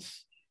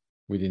presence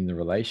within the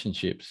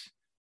relationships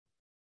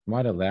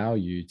might allow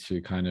you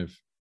to kind of,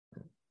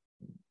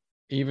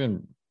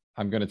 even,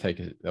 I'm going to take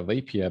a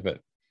leap here, but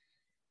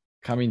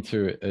come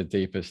into a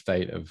deeper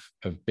state of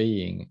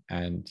being,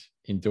 and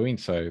in doing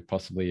so,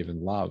 possibly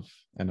even love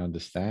and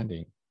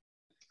understanding.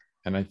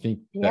 And I think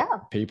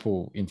that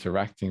people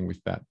interacting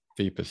with that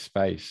deeper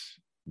space,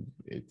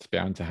 it's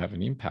bound to have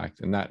an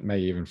impact, and that may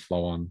even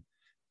flow on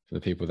for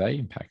the people they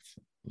impact,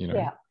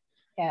 Yeah.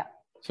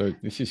 So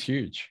this is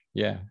huge.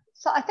 Yeah.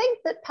 So I think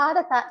that part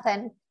of that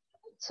then,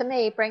 to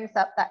me, brings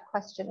up that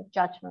question of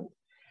judgment.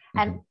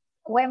 And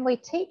when we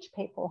teach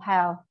people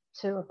how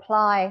to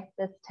apply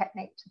this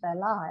technique to their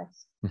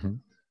lives,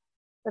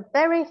 the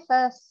very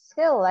first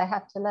skill they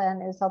have to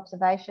learn is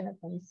observation of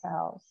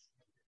themselves.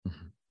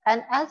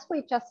 And as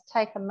we just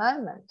take a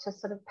moment to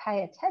sort of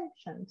pay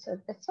attention to,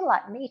 it's sort of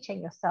like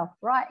meeting yourself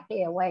right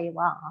here where you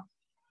are,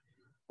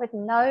 with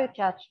no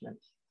judgment,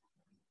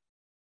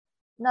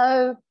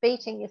 no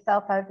beating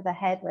yourself over the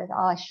head with,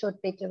 I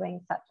should be doing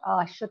such,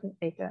 I shouldn't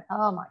be doing,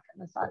 oh my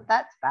goodness,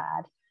 that's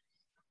bad.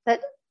 That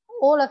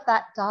all of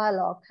that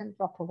dialogue can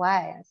drop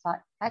away. It's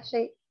like,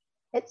 actually,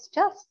 It's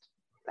just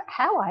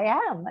how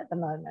I am at the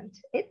moment.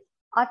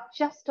 I've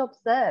just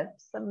observed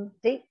some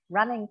deep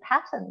running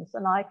patterns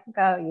and I can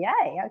go,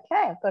 yay,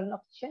 okay, I've got an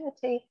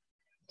opportunity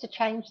to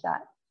change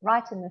that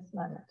right in this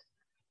moment.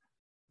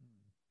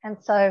 And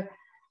so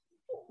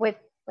with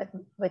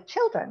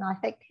children, I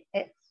think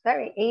it's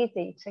very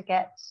easy to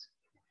get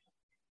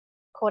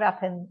caught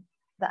up in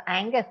the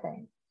anger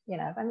thing, you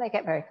know, and they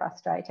get very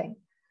frustrating.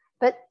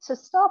 But to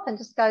stop and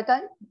just go,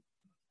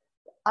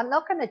 I'm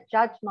not going to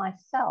judge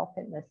myself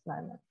in this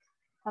moment.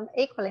 I'm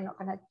equally not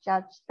going to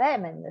judge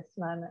them in this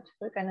moment.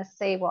 We're going to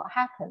see what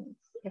happens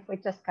if we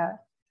just go,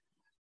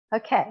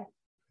 okay,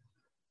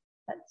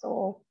 let's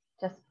all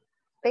just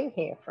be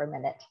here for a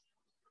minute.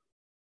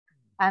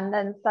 And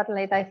then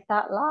suddenly they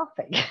start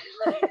laughing.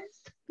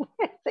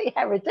 See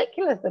how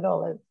ridiculous it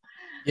all is.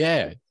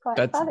 Yeah, it's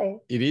quite funny.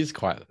 It is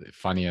quite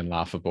funny and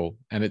laughable.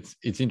 And it's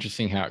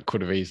interesting how it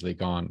could have easily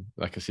gone,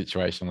 like a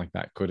situation like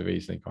that could have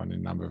easily gone in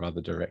a number of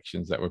other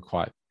directions that were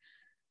quite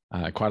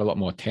a lot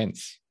more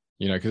tense,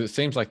 you know, because it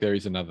seems like there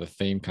is another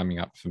theme coming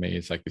up for me.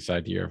 It's like this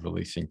idea of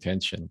releasing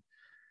tension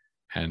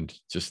and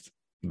just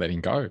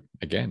letting go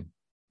again.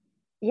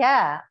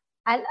 Yeah.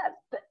 And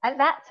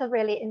that's a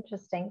really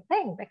interesting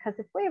thing, because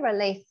if we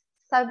release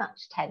so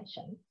much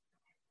tension,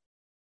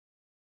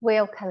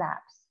 we'll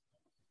collapse.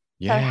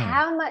 Yeah. So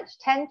how much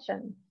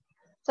tension?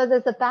 So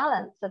there's a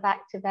balance of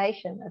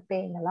activation of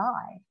being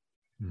alive,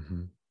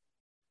 mm-hmm.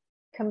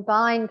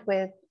 combined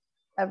with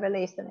a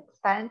release and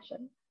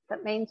expansion.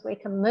 That means we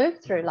can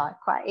move through life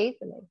quite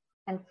easily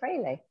and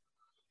freely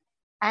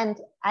and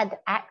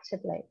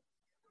actively.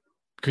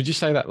 Could you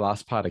say that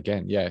last part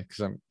again? Yeah,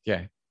 because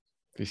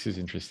this is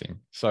interesting.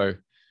 So,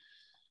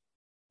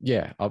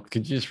 yeah,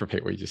 could you just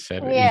repeat what you just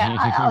said? Yeah,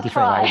 I'll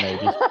try. Way,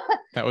 maybe.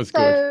 That was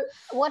good. So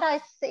what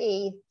I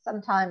see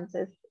sometimes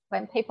is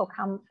when people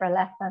come for a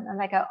lesson and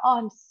they go, oh,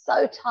 I'm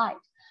so tight.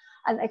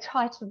 And they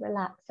try to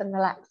relax and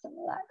relax and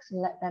relax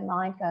and let their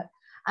mind go.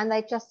 And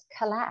they just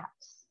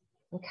collapse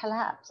and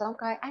collapse. And I'm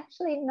going,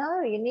 actually,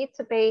 no, you need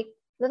to be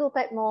a little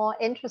bit more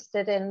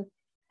interested in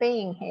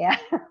being here.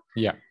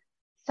 Yeah.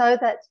 So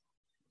that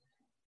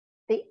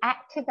the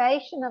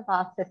activation of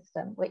our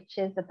system, which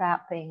is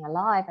about being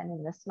alive and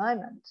in this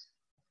moment,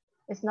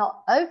 is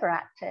not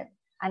overactive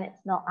and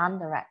it's not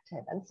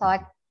underactive. And so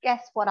I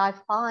guess what I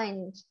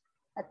find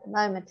at the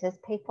moment is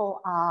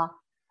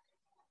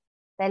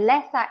they're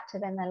less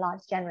active in their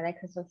lives generally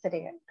because they're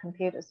sitting at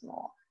computers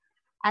more.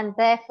 And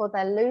therefore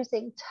they're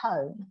losing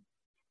tone.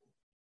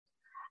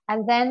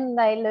 And then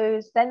they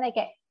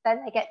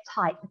get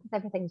tight because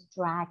everything's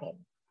dragging.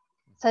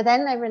 So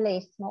then they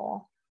release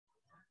more.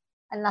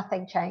 And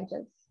nothing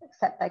changes,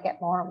 except they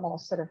get more and more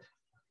sort of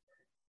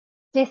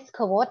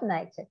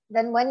discoordinated.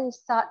 Then when you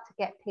start to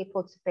get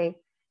people to be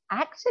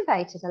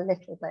activated a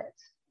little bit,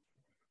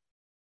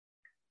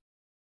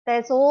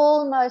 there's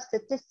almost a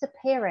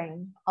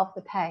disappearing of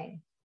the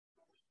pain,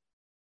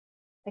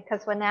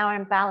 because we're now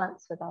in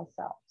balance with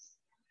ourselves.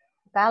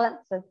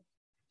 Balance of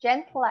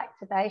gentle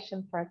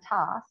activation for a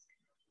task,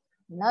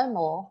 no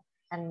more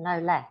and no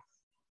less.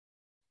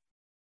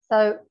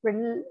 So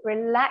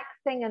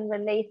relaxing and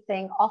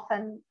releasing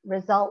often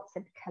results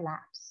in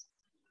collapse.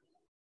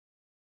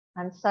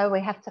 And so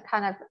we have to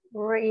kind of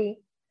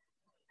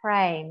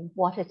reframe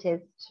what it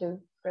is to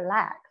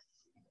relax.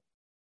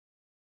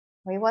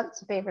 We want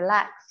to be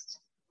relaxed,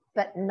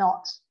 but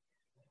not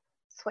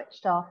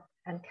switched off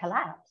and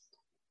collapsed.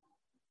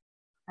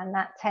 And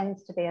that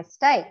tends to be a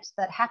state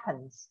that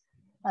happens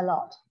a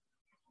lot.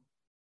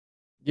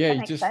 Yeah,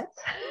 you just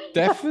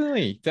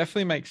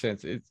definitely makes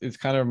sense. It's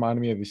kind of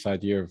reminded me of this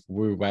idea of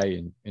Wu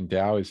Wei in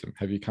Taoism.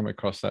 Have you come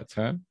across that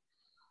term?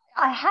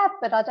 I have,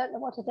 but I don't know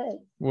what it is.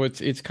 Well,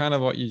 it's kind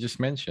of what you just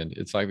mentioned.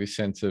 It's like this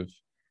sense of,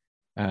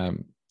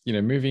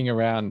 moving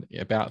around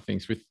about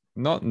things with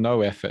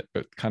no effort,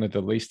 but kind of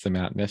the least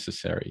amount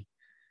necessary,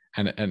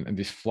 and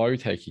this flow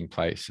taking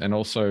place. And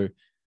also,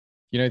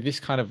 this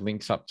kind of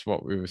links up to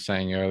what we were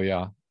saying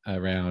earlier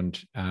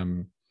around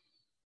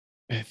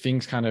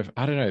things kind of,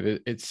 I don't know,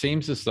 it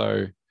seems as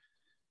though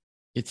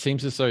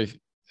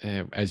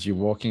as you're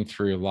walking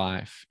through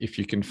life, if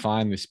you can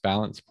find this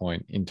balance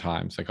point in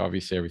times, like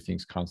obviously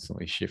everything's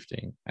constantly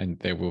shifting and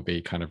there will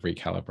be kind of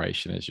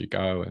recalibration as you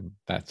go, and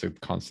that's a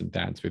constant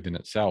dance within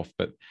itself.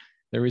 But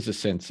there is a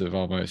sense of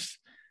almost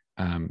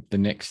the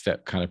next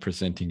step kind of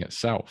presenting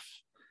itself,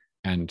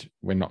 and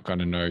we're not going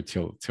to know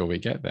till we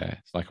get there.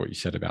 It's like what you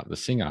said about the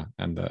singer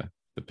and the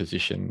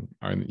position,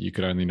 you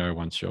could only know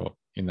once you're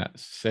in that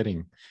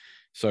setting.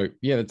 So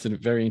yeah, that's a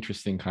very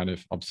interesting kind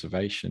of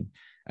observation.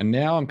 And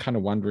now I'm kind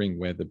of wondering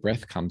where the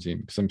breath comes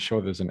in, because I'm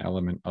sure there's an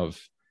element of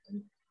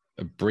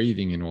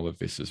breathing in all of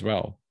this as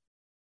well.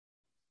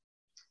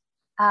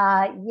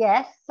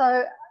 Yes.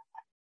 So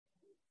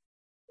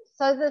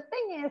the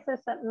thing is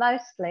that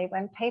mostly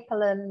when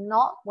people are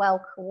not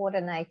well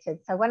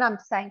coordinated, so when I'm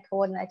saying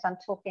coordinate, I'm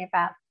talking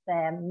about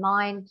their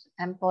mind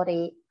and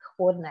body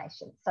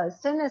coordination. So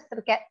as soon as they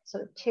get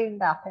sort of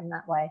tuned up in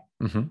that way,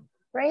 mm-hmm.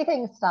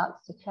 breathing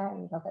starts to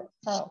change of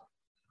itself.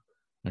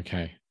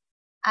 Okay.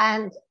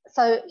 And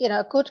so,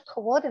 a good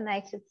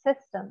coordinated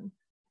system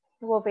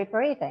will be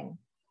breathing.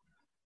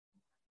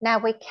 Now,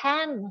 we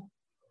can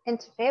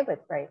interfere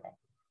with breathing.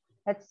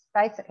 It's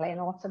basically an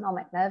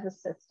autonomic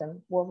nervous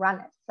system will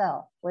run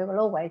itself. We will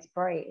always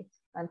breathe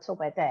until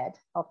we're dead,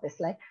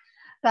 obviously.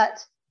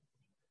 But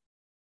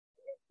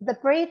the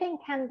breathing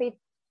can be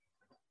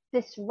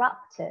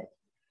disrupted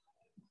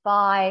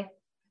by,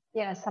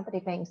 you know, somebody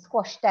being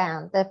squashed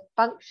down. The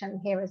function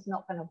here is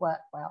not going to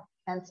work well.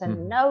 And so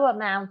no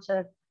amount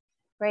of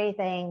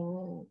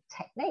breathing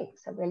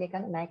techniques are really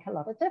going to make a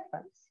lot of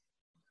difference.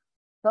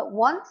 But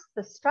once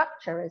the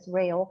structure is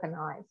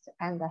reorganized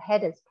and the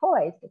head is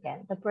poised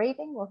again, the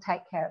breathing will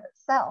take care of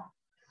itself.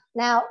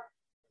 Now,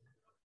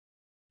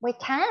 we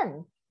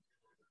can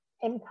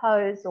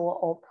impose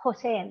or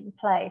put in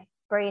place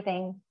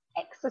breathing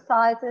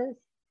exercises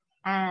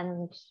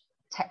and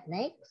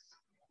techniques.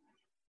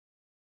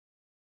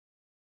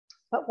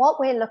 But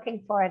what we're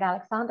looking for at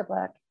Alexander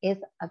Work is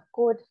a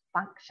good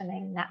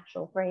functioning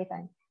natural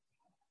breathing,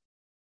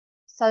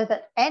 so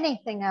that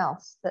anything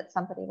else that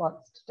somebody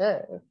wants to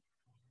do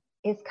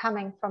is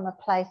coming from a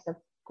place of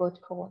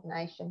good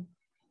coordination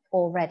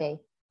already.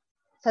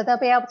 So they'll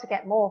be able to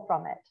get more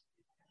from it,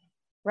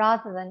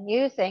 rather than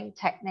using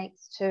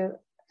techniques to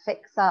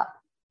fix up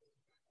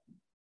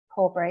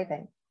poor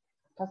breathing.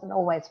 It doesn't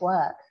always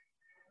work.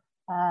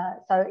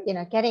 So, you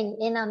know, getting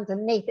in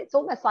underneath, it's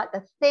almost like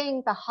the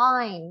thing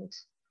behind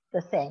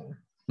the thing,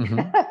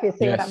 if you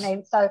see what I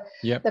mean. So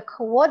the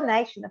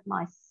coordination of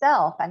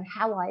myself and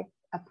how I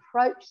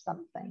approach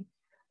something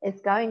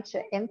is going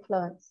to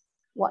influence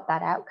what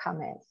that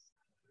outcome is.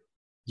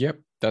 Yep,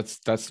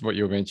 that's what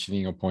you're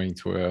mentioning or pointing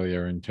to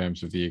earlier in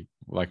terms of the,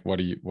 like,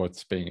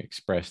 what's being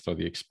expressed, or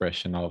the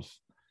expression of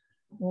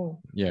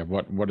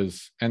what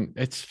is. And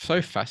it's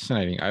so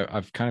fascinating.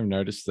 I've kind of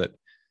noticed that,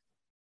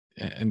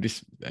 and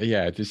this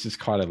is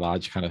quite a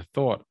large kind of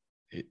thought.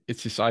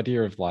 It's this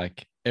idea of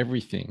like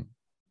everything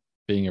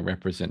being a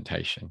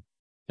representation,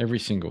 every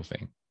single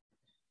thing.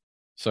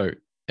 So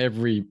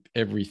every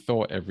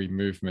thought, every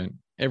movement,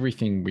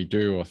 everything we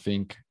do or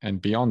think, and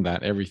beyond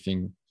that,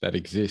 everything that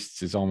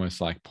exists is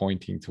almost like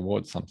pointing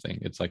towards something.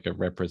 It's like a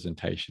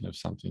representation of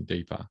something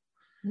deeper,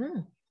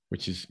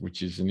 which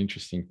is an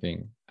interesting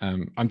thing.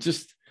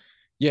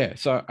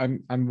 So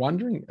I'm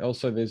wondering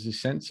also, there's a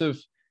sense of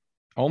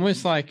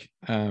almost like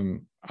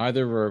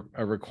either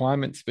a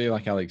requirement to be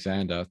like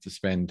Alexander, to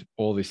spend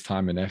all this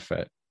time and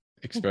effort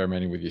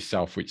experimenting with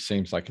yourself, which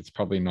seems like it's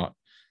probably not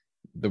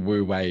the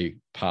Wu Wei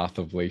path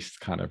of least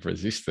kind of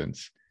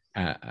resistance.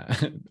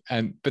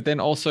 But then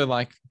also,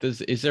 like,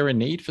 is there a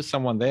need for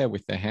someone there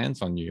with their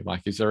hands on you?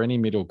 Like, is there any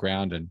middle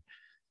ground, and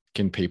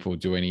can people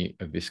do any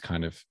of this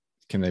kind of,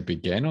 can they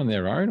begin on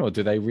their own, or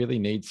do they really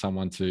need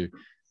someone to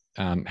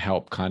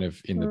help kind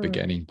of in the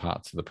beginning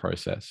parts of the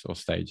process or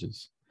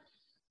stages?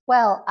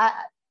 Well,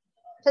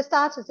 for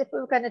starters, if we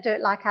were going to do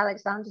it like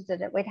Alexander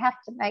did it, we'd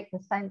have to make the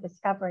same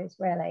discoveries,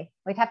 really.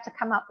 We'd have to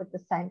come up with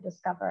the same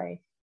discoveries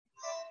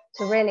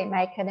to really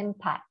make an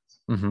impact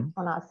on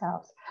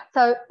ourselves.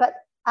 So, but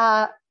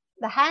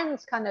the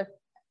hands kind of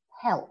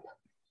help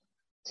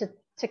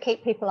to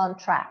keep people on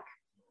track.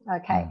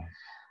 Okay.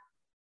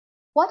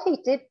 What he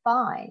did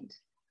find,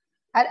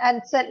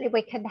 and certainly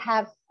we can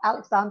have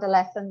Alexander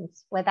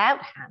lessons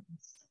without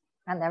hands,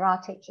 and there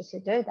are teachers who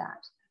do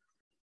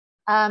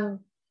that.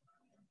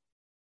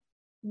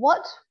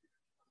 What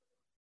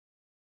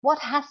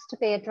has to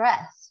be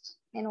addressed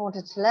in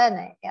order to learn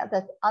it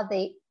are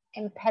the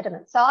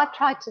impediments. So I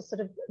tried to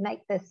sort of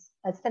make this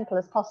as simple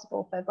as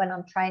possible for when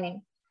I'm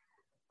training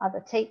other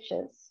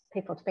teachers,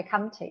 people to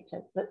become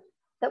teachers, but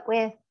that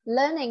we're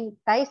learning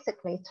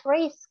basically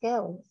 3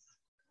 skills.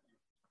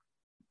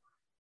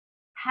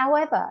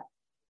 However,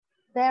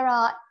 there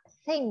are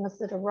things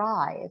that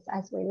arise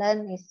as we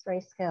learn these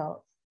 3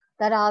 skills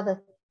that are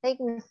the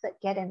things that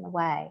get in the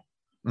way.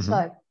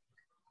 So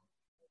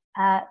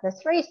the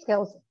 3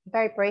 skills,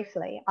 very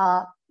briefly,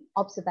 are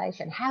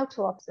observation, how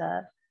to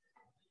observe.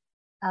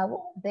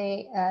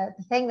 The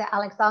thing that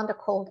Alexander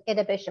called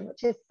inhibition,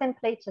 which is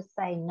simply to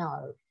say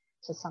no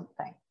to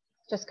something.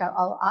 Just go,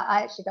 oh,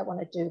 I actually don't want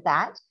to do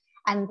that.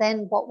 And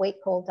then what we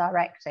call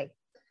directing.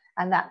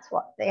 And that's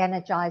what the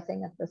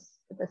energizing of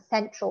the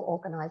central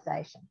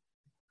organization.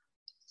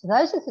 So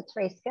those are the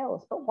 3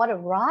 skills. But what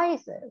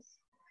arises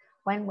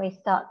when we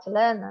start to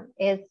learn them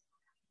is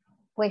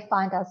we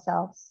find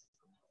ourselves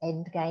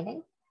end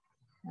gaining.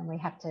 And we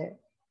have to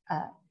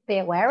be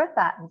aware of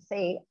that and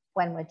see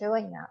when we're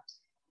doing that.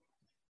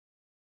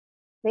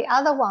 The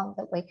other one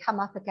that we come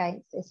up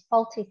against is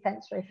faulty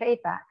sensory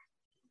feedback.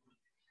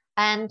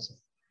 And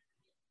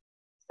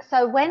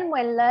so when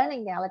we're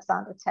learning the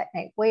Alexander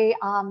technique, we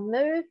are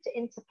moved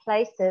into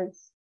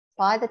places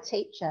by the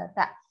teacher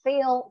that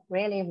feel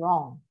really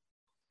wrong.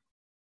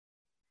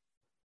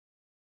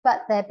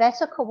 But they're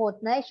better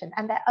coordination,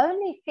 and they're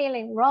only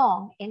feeling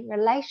wrong in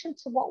relation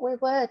to what we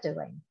were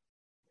doing.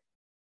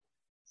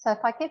 So if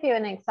I give you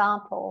an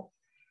example,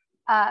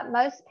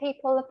 most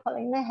people are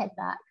pulling their head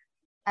back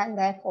and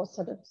therefore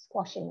sort of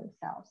squashing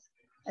themselves.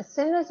 As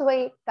soon as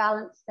we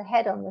balance the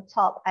head on the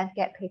top and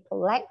get people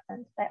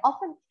lengthened, they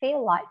often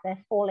feel like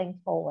they're falling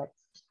forwards.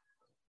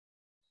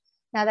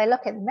 Now they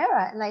look in the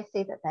mirror and they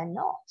see that they're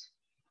not.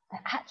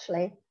 They're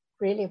actually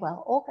really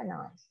well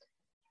organized.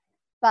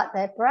 But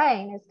their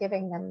brain is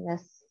giving them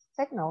this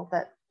signal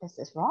that this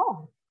is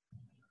wrong.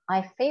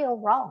 I feel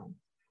wrong.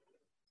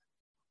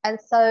 And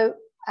so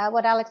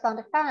what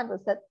Alexander found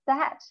was that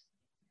that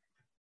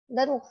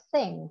little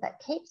thing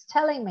that keeps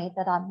telling me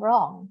that I'm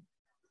wrong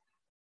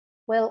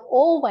will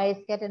always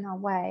get in our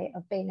way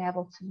of being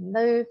able to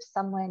move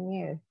somewhere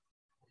new.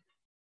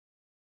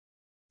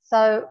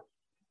 So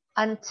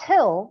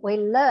until we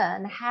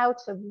learn how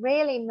to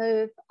really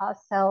move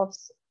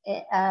ourselves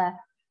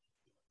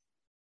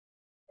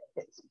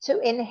to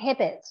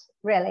inhibit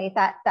really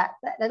that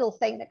little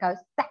thing that goes,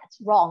 that's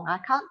wrong, I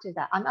can't do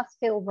that, I must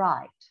feel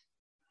right,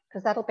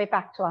 because that'll be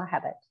back to our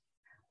habit.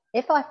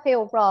 If I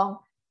feel wrong,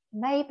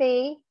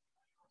 maybe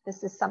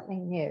this is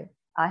something new.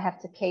 I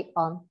have to keep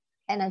on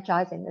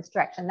energizing this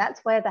direction.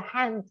 That's where the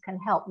hands can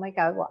help. And we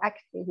go, well,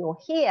 actually, you're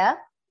here.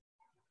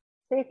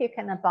 See if you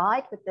can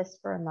abide with this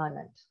for a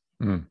moment.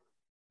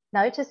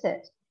 Notice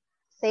it.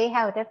 See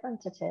how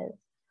different it is.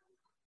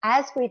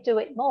 As we do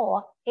it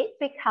more, it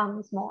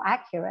becomes more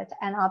accurate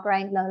and our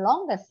brain no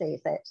longer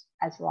sees it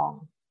as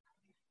wrong.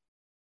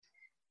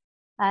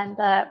 And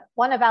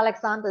one of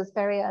Alexander's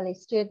very early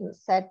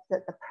students said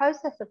that the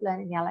process of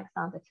learning the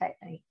Alexander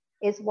technique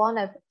is one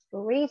of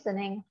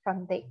reasoning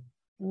from the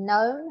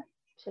known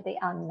to the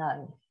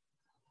unknown.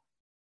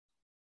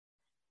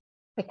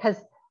 Because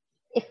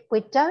if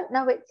we don't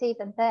know it's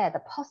even there, the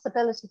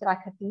possibility that I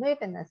could move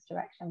in this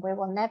direction, we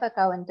will never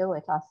go and do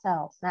it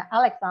ourselves. Now,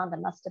 Alexander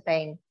must have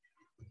been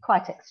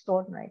quite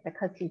extraordinary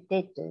because he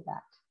did do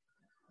that.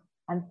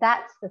 And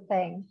that's the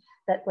thing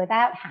that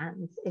without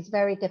hands is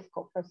very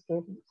difficult for a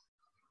student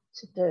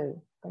to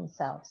do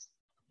themselves.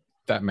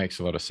 That makes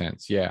a lot of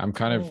sense. Yeah, I'm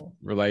kind of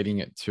relating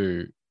it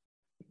to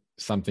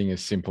something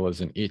as simple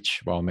as an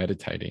itch while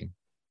meditating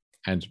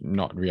and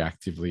not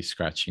reactively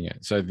scratching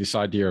it. So this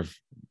idea of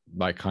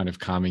like kind of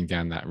calming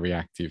down that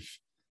reactive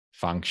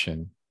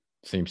function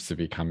seems to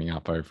be coming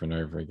up over and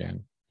over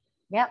again.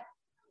 Yep.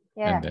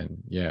 Yeah. And then,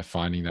 yeah,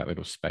 finding that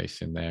little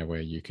space in there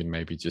where you can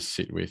maybe just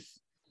sit with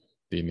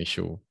the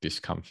initial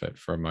discomfort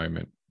for a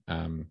moment,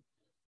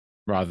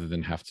 rather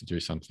than have to do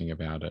something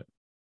about it.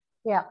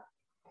 Yeah.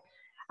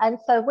 And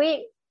so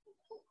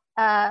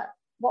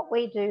what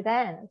we do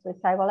then is we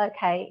say, well,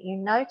 okay, you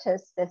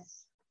notice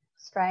this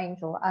strange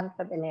or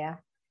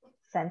unfamiliar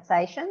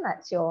sensation.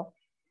 That's your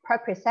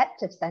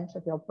proprioceptive center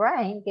of your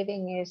brain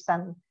giving you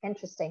some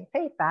interesting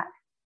feedback.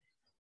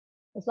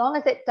 As long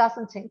as it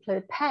doesn't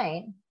include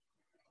pain,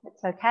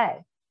 it's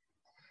okay.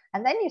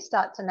 And then you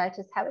start to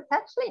notice how it's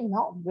actually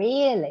not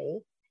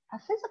really a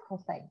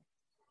physical thing.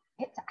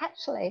 It's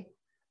actually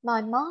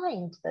my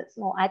mind that's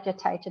more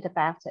agitated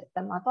about it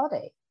than my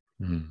body.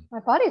 My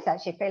body's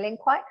actually feeling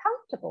quite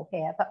comfortable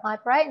here, but my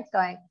brain's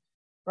going,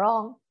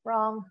 wrong,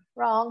 wrong,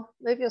 wrong,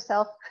 move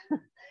yourself.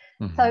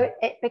 So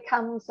it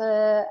becomes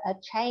a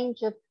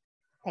change of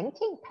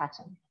thinking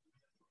pattern.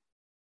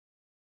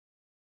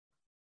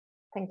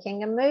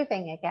 Thinking and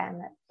moving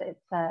again, it's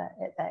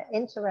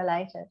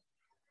interrelated.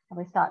 And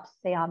we start to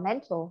see our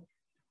mental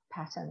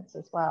patterns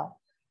as well,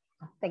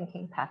 our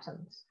thinking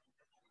patterns.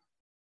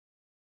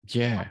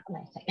 Yeah,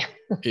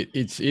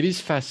 it is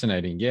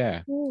fascinating.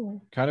 Yeah,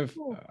 kind of.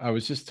 I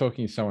was just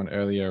talking to someone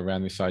earlier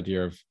around this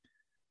idea of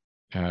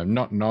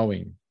not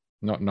knowing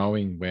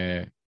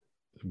where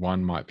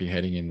one might be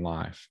heading in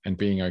life and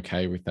being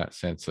okay with that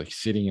sense, like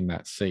sitting in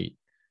that seat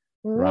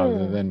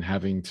rather than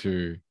having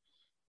to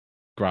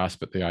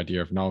grasp at the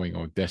idea of knowing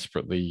or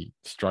desperately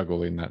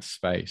struggle in that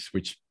space,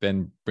 which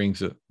then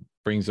brings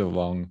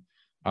along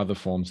other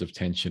forms of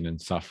tension and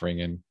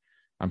suffering, and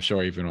I'm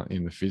sure even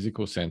in the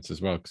physical sense as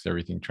well, because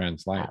everything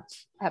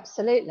translates.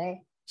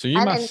 Absolutely. So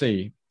you must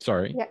see,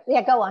 sorry.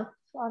 Yeah, go on.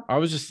 I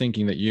was just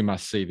thinking that you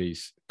must see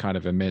these kind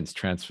of immense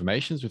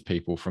transformations with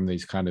people from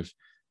these kind of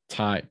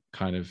tight,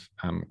 kind of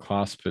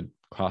clasped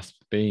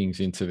beings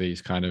into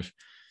these kind of,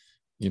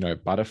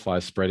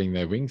 butterflies spreading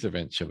their wings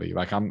eventually.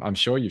 Like I'm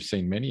sure you've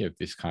seen many of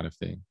this kind of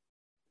thing.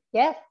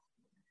 Yes,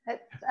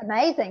 it's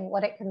amazing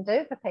what it can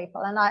do for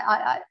people. And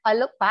I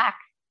look back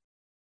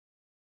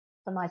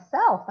for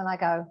myself and I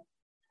go,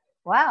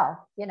 wow,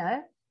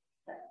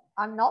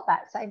 I'm not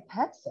that same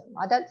person.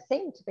 I don't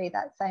seem to be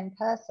that same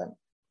person.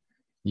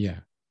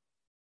 Yeah.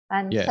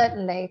 And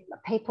certainly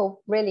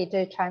people really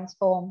do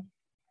transform.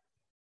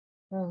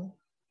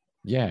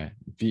 Yeah.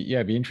 Be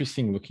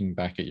interesting looking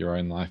back at your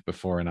own life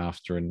before and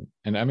after. And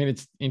I mean,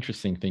 it's an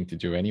interesting thing to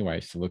do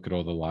anyways, to look at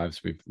all the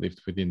lives we've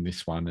lived within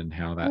this one and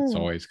how that's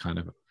always kind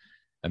of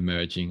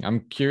emerging.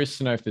 I'm curious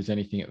to know if there's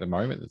anything at the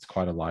moment that's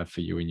quite alive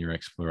for you in your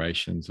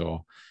explorations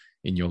or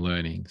in your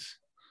learnings.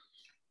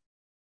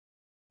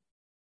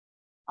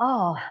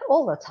 Oh,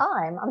 all the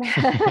time. I mean,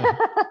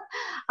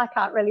 I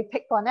can't really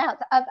pick one out.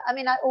 I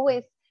mean, I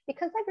always,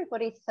 because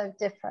everybody's so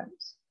different,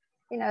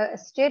 a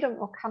student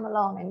will come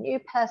along, a new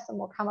person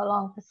will come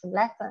along for some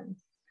lessons,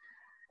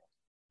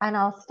 and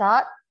I'll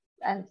start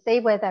and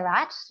see where they're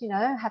at,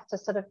 have to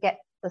sort of get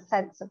the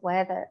sense of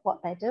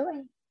what they're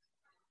doing.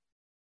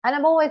 And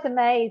I'm always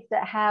amazed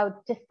at how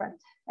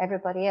different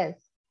everybody is.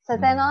 So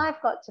then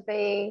I've got to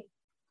be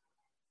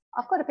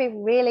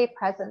really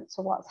present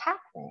to what's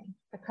happening,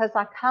 because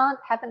I can't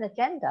have an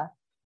agenda,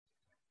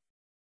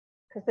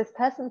 because this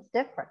person's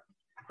different.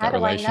 How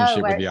do I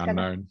know where it's going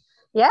to?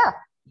 Yeah,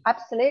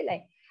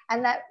 absolutely.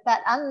 And that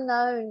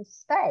unknown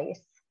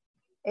space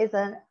is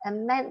an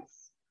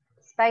immense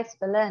space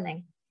for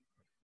learning.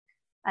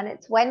 And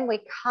it's when we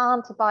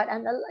can't abide,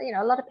 and you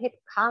know, a lot of people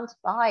can't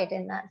abide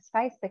in that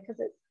space because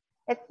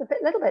it's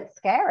a little bit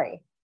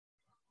scary.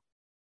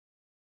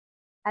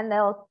 And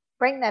they'll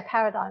bring their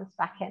paradigms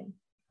back in,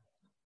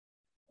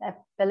 their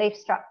belief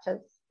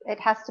structures.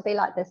 It has to be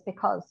like this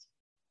because,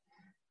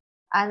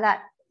 and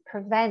that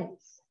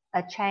prevents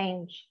a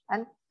change.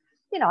 And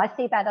you know, I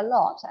see that a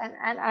lot.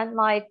 And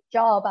my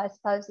job, I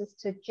suppose, is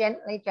to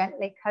gently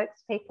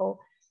coax people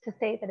to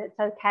see that it's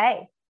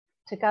okay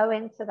to go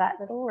into that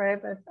little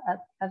room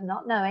of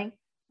not knowing.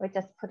 We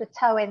just put a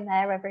toe in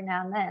there every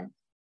now and then.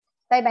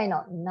 They may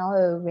not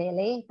know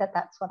really that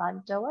that's what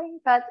I'm doing,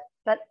 but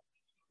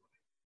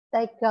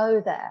they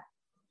go there.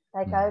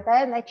 They go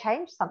there and they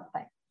change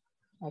something.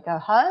 They go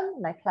home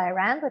and they play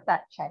around with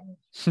that change.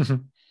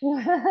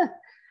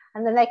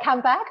 And then they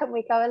come back and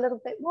we go a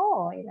little bit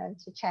more, you know,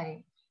 to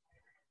change.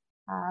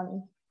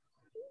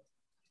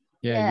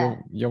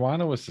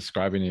 Joanna was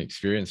describing an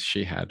experience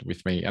she had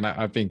with me, and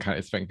I've been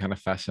it's been kind of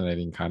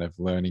fascinating, kind of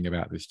learning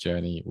about this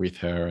journey with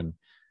her. And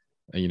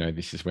you know,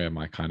 this is where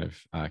my kind of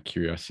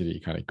curiosity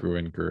kind of grew,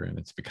 and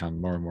it's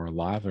become more and more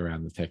alive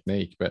around the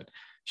technique. But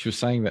she was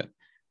saying that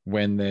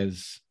when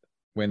there's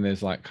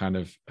like kind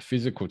of a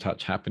physical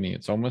touch happening,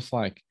 it's almost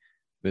like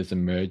there's a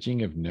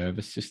merging of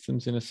nervous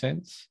systems in a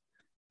sense,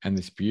 and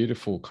this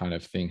beautiful kind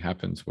of thing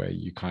happens where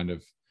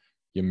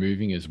you're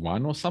moving as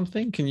one or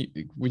something.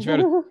 Would you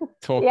be able to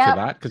talk to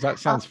that? Because that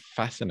sounds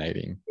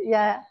fascinating.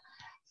 Yeah.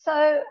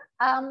 So,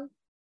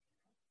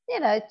 you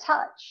know,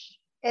 touch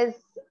is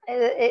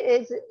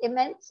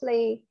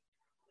immensely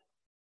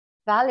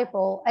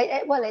valuable.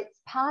 Well, it's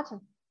part of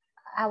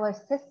our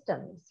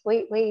systems.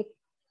 We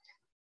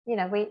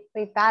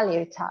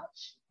value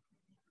touch.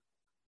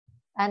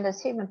 And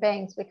as human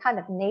beings, we kind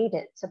of need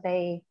it to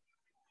be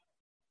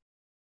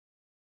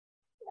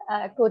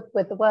good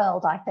with the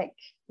world, I think,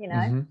 you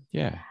know.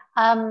 Yeah.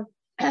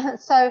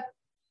 So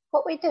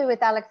what we do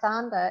with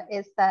Alexander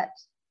is that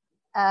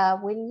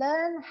we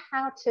learn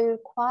how to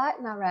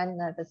quieten our own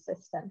nervous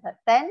system, but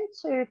then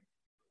to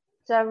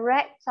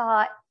direct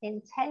our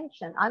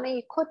intention. I mean,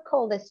 you could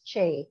call this chi.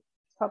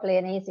 It's probably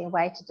an easier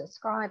way to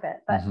describe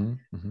it, but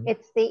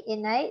it's the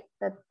innate,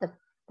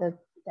 the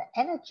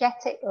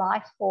energetic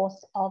life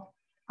force of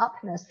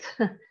upness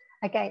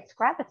against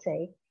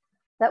gravity,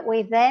 that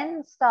we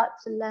then start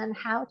to learn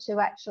how to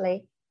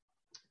actually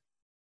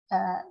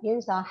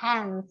use our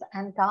hands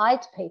and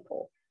guide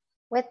people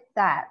with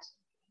that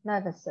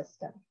nervous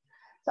system.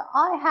 So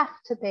I have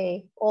to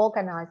be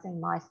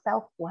organizing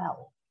myself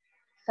well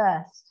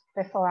first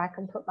before I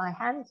can put my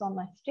hands on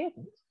my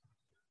student.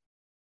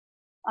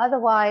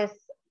 Otherwise,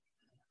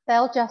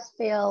 they'll just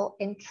feel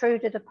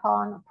intruded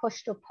upon,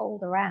 pushed or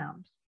pulled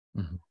around.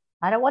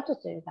 I don't want to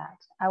do that.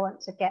 I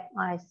want to get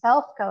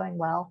myself going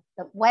well,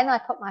 that when I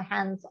put my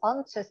hands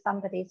onto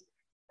somebody's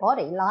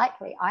body,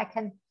 likely I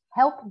can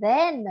help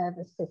their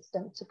nervous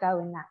system to go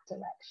in that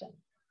direction,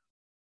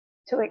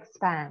 to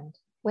expand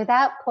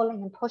without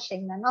pulling and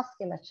pushing their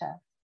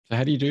musculature. So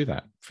how do you do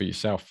that for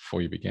yourself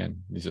before you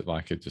begin? Is it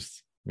like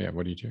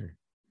what do you do?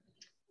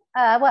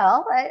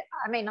 Well,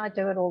 I mean, I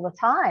do it all the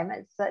time.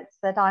 It's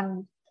that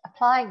I'm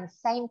applying the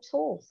same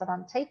tools that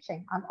I'm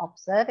teaching. I'm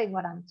observing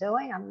what I'm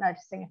doing. I'm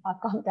noticing if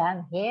I've gone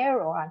down here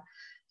or I'm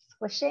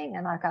squishing,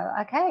 and I go,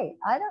 okay,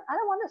 I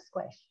don't want to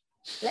squish.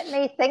 Let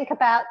me think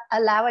about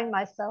allowing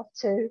myself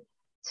to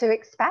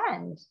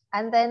expand.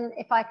 And then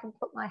if I can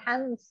put my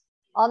hands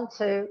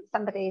onto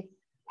somebody's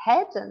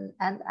head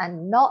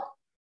and not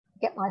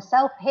get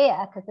myself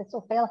here, because this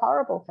will feel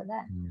horrible for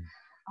them.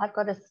 I've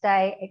got to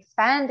stay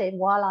expanded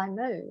while I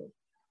move.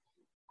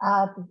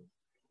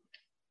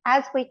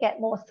 As we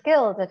get more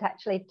skilled at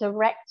actually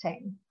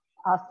directing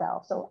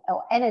ourselves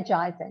or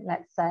energizing,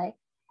 let's say,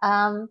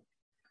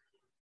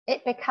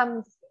 it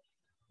becomes,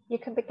 you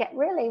can get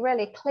really,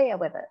 really clear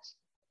with it.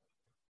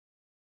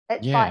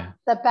 It's like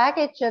the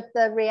baggage of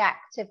the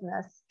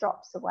reactiveness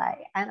drops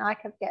away, and I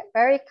could get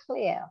very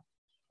clear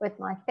with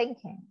my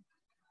thinking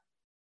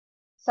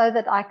so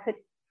that I could,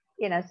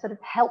 you know, sort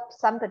of help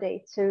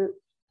somebody to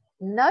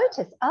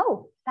notice,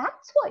 oh,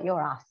 that's what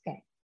you're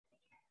asking.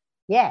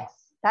 Yes.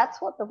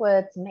 That's what the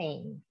words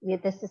mean.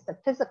 This is the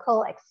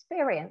physical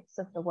experience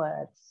of the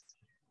words.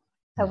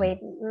 So we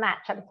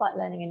match up. It's like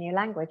learning a new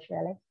language,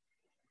 really.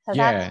 So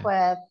that's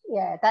where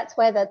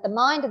the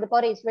mind and the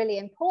body is really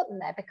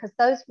important there, because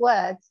those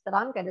words that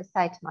I'm going to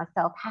say to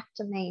myself have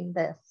to mean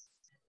this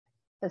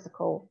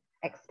physical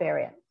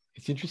experience.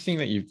 It's interesting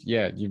that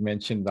you've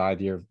mentioned the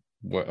idea of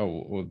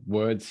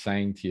words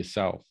saying to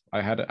yourself.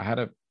 I had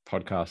a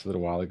podcast a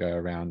little while ago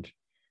around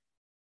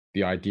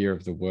the idea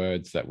of the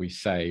words that we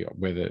say,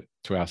 whether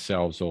to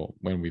ourselves or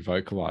when we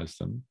vocalize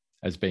them,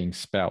 as being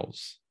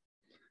spells.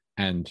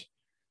 and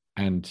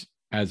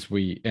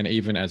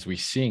even as we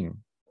sing,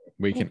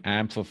 we can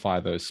amplify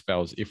those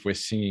spells if we're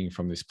singing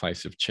from this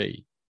place of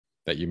chi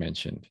that you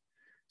mentioned.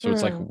 So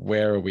it's like,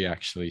 where are we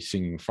actually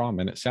singing from?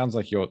 And it sounds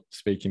like you're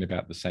speaking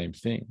about the same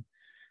thing,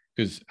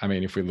 because I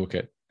mean, if we look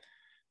at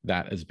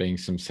that as being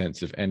some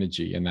sense of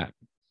energy, and that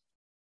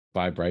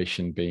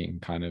vibration being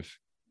kind of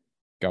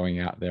going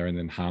out there and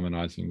then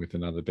harmonizing with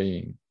another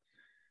being,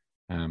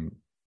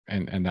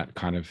 and that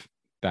kind of,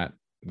 that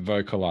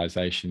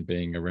vocalization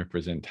being a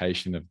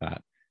representation of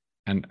that.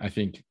 And I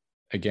think,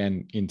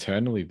 again,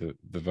 internally, the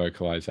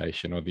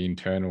vocalization or the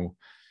internal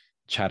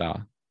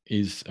chatter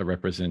is a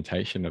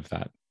representation of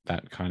that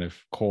kind of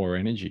core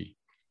energy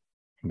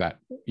that,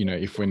 you know,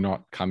 if we're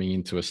not coming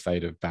into a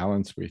state of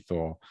balance with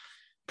or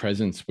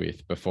presence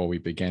with before we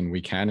begin,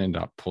 we can end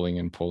up pulling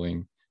and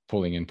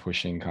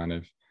pushing kind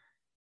of,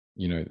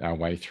 you know, our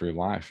way through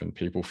life, and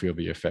people feel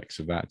the effects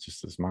of that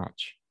just as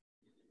much.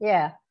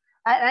 Yeah.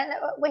 And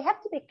we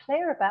have to be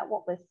clear about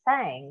what we're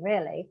saying,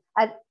 really,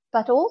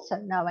 but also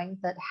knowing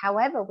that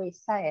however we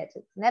say it,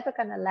 it's never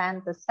going to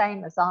land the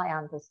same as I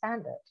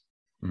understand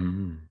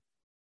it,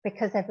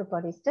 because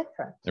everybody's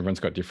different. Everyone's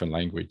got different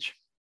language.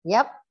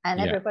 Yep. And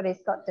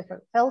everybody's got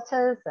different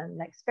filters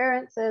and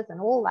experiences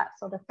and all that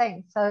sort of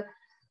thing. So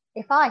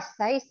if I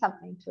say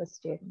something to a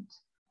student,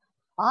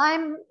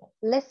 I'm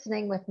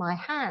listening with my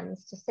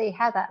hands to see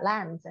how that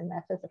lands in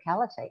their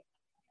physicality,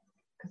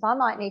 because I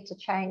might need to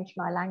change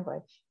my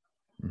language.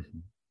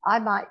 I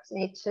might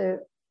need to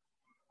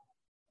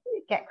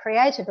get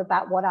creative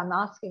about what I'm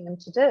asking them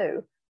to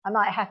do. I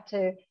might have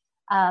to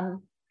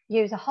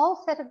use a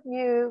whole set of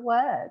new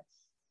words,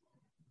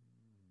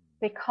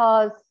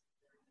 because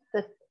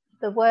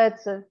the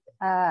words of,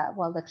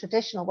 the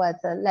traditional words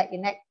are let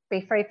your neck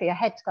be free for your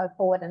head to go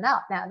forward and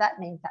up. Now that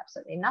means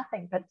absolutely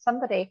nothing, but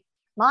somebody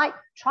might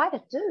try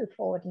to do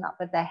forward and up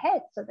with their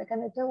head. So they're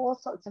going to do all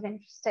sorts of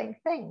interesting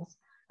things.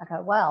 I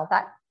go, well,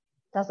 that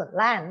doesn't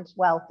land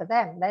well for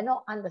them. They're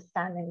not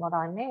understanding what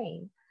I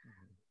mean.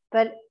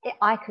 But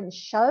I can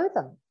show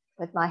them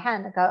with my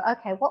hand and go,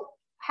 okay,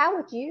 how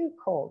would you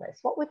call this?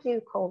 What would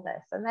you call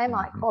this? And they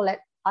might call it,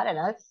 I don't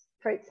know,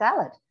 fruit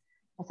salad.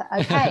 I said,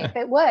 okay, if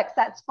it works,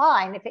 that's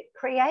fine. If it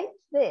creates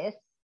this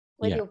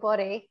with your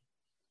body,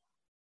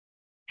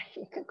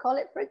 you could call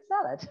it fruit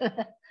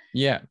salad.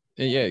 Yeah.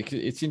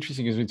 It's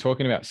interesting because we're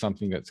talking about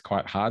something that's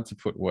quite hard to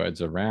put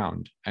words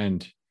around,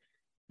 and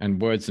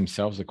words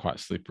themselves are quite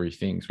slippery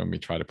things when we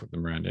try to put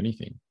them around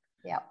anything.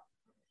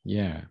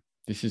 Yeah.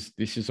 This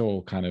is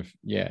all kind of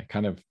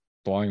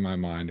blowing my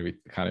mind with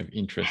kind of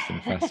interest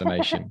and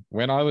fascination.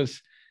 When I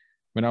was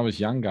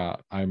younger,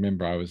 I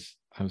remember I was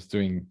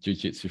doing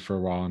jiu-jitsu for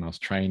a while, and I was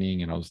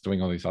training, and I was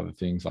doing all these other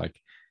things like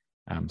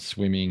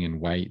swimming and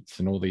weights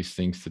and all these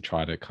things to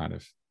try to kind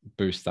of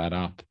boost that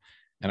up.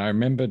 And I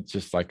remember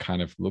just like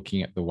kind of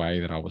looking at the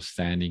way that I was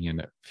standing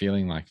and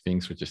feeling like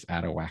things were just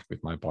out of whack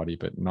with my body,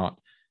 but not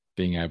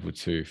being able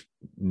to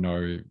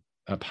know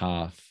a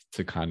path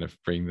to kind of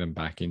bring them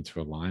back into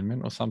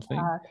alignment or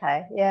something.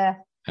 Okay. Yeah.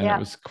 And it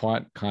was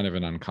quite kind of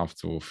an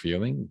uncomfortable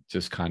feeling,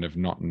 just kind of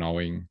not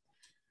knowing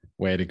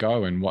where to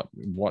go and what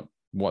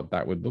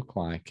that would look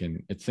like.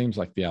 And it seems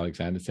like the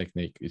Alexander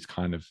technique is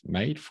kind of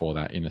made for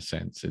that in a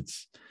sense.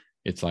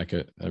 It's like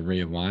a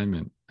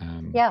realignment.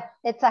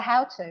 It's a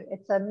how-to.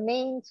 It's a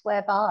means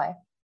whereby.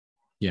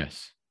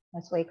 Yes.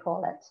 As we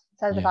call it,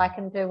 so that I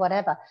can do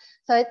whatever.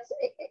 So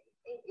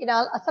you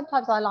know,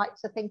 sometimes I like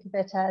to think of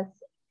it as,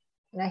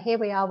 you know, here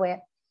we are,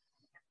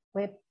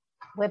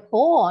 we're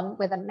born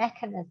with a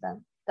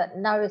mechanism that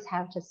knows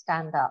how to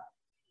stand up.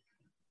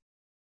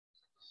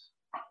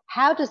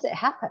 How does it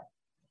happen?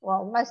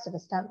 Well, most of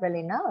us don't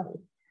really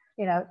know.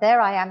 You know, there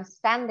I am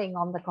standing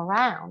on the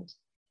ground,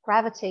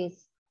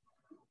 gravity's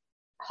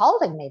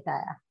holding me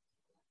there.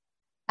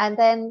 And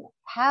then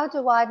how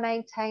do I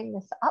maintain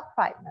this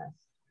uprightness?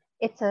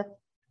 It's a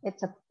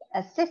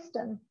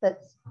system that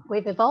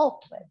we've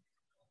evolved with.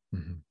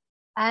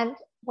 And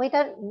we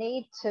don't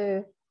need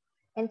to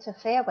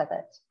interfere with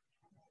it,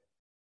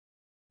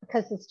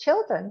 because as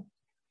children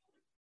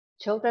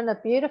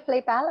are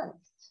beautifully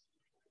balanced,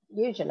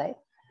 usually,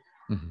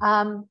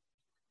 and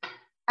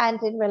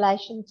in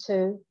relation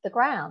to the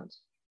ground.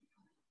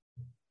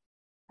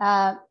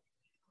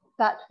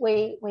 But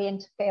we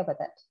interfere with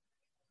it.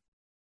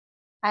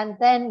 And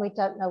then we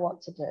don't know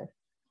what to do.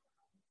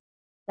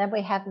 Then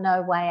we have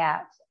no way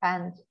out.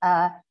 And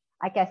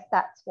I guess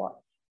that's what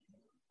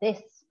this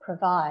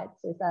provides,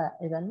 is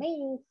a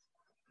means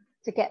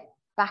to get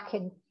back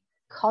in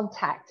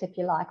contact, if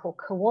you like, or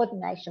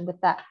coordination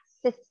with that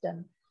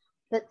system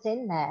that's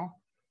in there.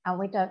 And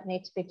we don't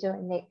need to be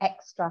doing the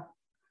extra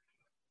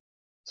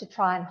to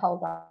try and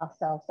hold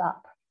ourselves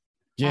up.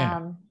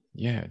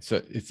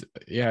 So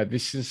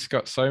this has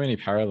got so many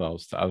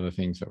parallels to other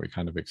things that we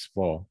kind of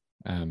explore,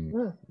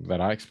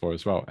 that I explore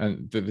as well.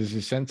 And there's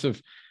a sense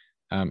of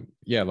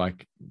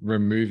like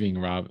removing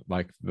rather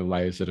like the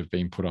layers that have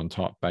been put on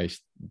top,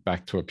 based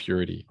back to a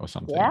purity or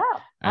something.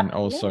 And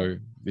also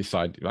this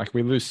idea, like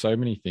we lose so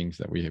many things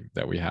that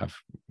we have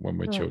when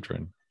we're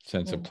children,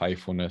 sense of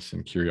playfulness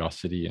and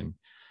curiosity, and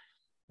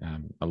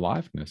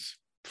aliveness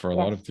for a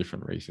lot of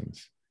different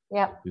reasons.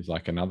 Yeah. Is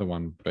like another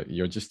one, but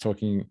you're just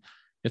talking,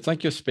 it's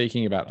like you're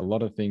speaking about a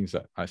lot of things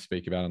that I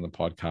speak about on the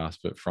podcast,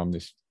 but from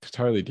this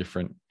totally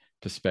different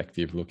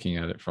perspective, looking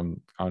at it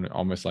from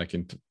almost like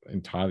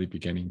entirely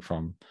beginning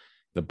from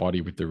the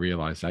body with the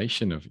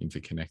realization of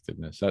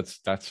interconnectedness.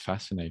 That's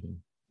fascinating.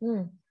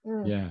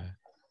 Yeah.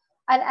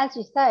 And as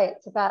you say,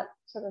 it's about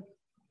sort of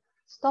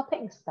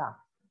stopping stuff.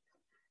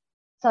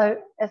 So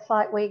it's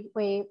like we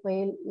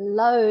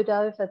load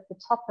over the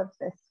top of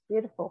this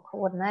beautiful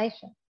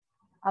coordination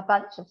a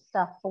bunch of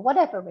stuff for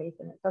whatever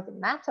reason. It doesn't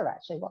matter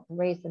actually what the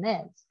reason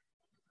is.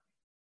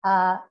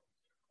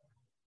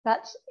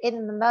 But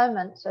in the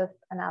moment of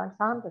an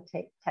Alexander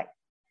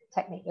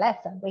technique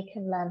lesson, we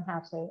can learn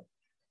how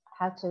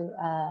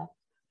to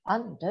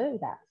undo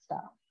that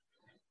stuff.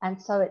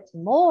 And so it's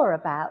more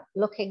about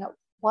looking at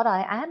what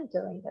I am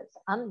doing that's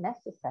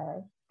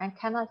unnecessary, and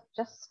can I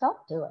just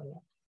stop doing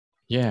it?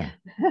 Yeah.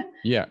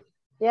 Yeah.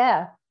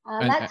 Yeah.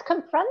 And that's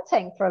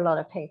confronting for a lot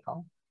of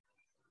people.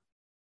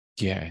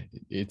 Yeah,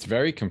 it's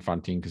very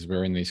confronting because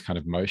we're in these kind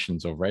of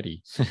motions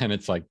already, and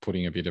it's like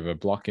putting a bit of a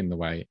block in the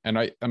way. And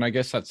I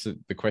guess that's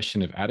the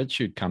question of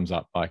attitude comes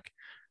up. Like,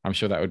 I'm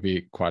sure that would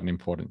be quite an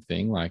important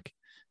thing. Like,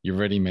 you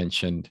already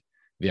mentioned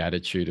the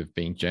attitude of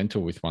being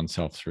gentle with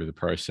oneself through the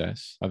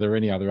process. Are there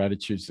any other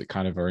attitudes that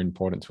kind of are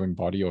important to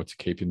embody or to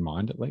keep in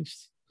mind, at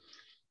least?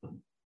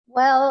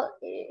 Well,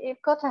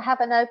 you've got to have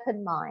an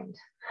open mind,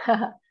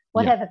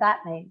 whatever that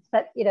means.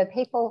 But, you know,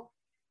 people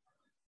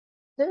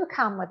do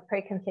come with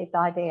preconceived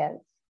ideas.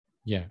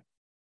 Yeah.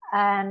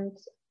 And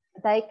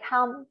they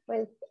come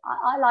with,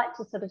 I like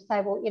to sort of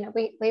say, well, you know,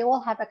 we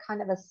all have a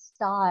kind of a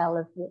style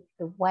of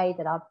the way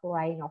that our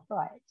brain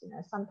operates. You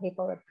know, some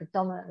people are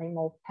predominantly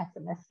more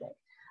pessimistic,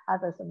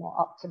 others are more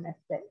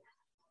optimistic.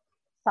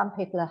 Some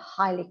people are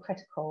highly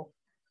critical,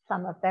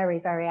 some are very,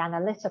 very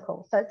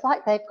analytical. So it's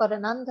like they've got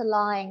an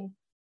underlying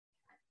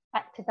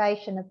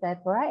activation of their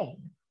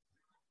brain.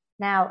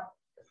 Now,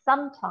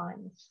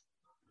 sometimes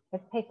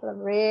if people are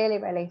really,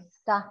 really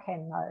stuck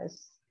in those,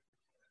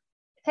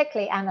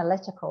 particularly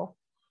analytical,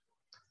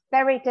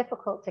 very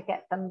difficult to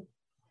get them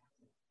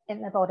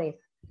in their bodies.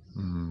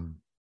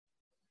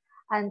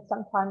 And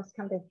sometimes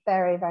can be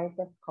very, very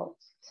difficult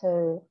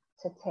to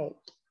teach.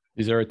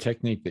 Is there a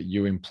technique that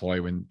you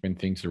employ when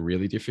things are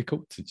really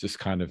difficult to just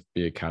kind of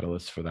be a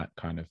catalyst for that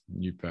kind of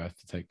new birth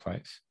to take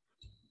place?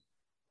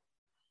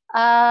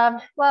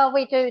 Well,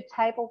 we do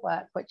table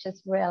work, which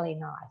is really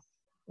nice.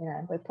 You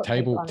know, we put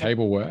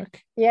table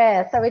work.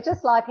 Yeah, so we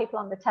just lie people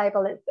on the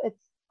table.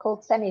 It's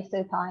called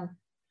semi-supine.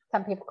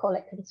 Some people call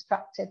it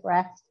constructive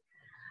rest.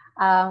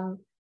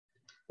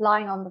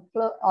 Lying on the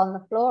floor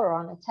or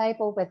on a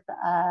table with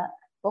a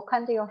book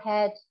under your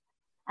head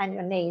and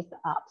your knees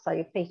up, so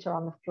your feet are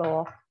on the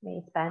floor,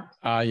 knees bent.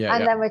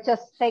 Then we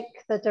just think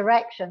the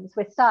directions.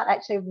 We start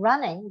actually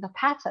running the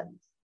patterns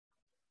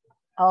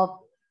of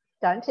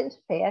don't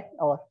interfere,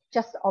 or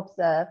just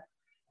observe.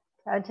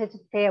 Don't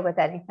interfere with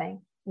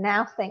anything.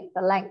 Now think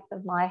the length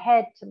of my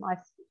head to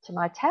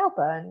my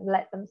tailbone,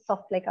 let them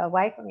softly go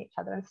away from each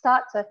other, and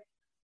start to,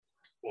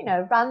 you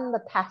know, run the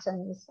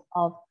patterns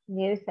of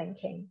new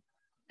thinking.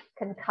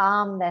 Can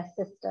calm their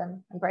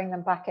system and bring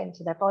them back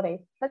into their body.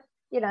 But,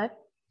 you know,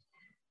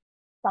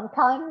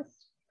 sometimes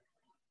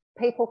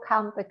people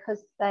come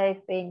because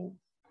they've been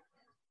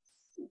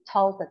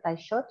told that they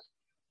should.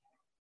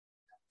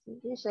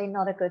 It's usually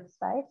not a good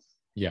space.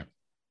 Yeah.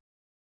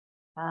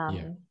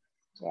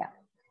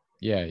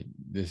 There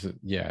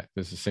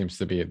seems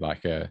to be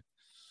like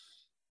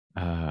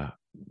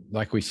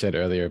like we said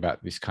earlier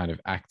about this kind of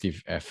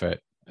active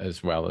effort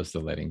as well as the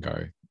letting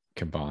go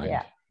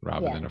combined,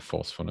 rather than a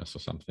forcefulness or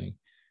something.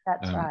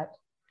 That's right.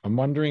 I'm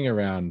wondering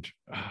around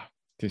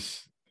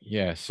this.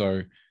 Yeah.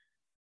 So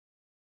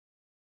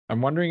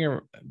I'm wondering,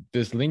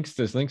 there's links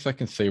I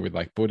can see with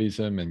like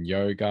Buddhism and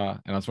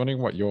yoga. And I was wondering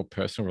what your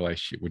personal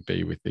relationship would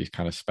be with these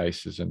kind of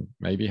spaces and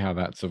maybe how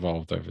that's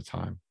evolved over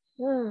time.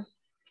 So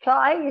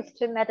I used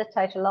to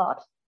meditate a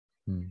lot.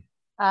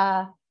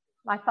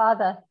 My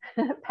father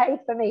paid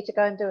for me to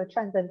go and do a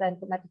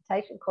transcendental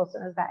meditation course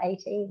when I was about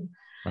 18.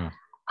 Wow.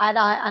 And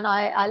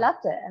I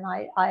loved it. And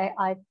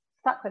I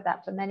stuck with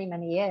that for many,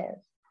 many years.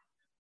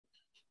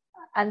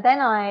 And then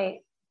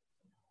I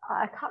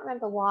can't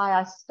remember why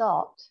I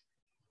stopped.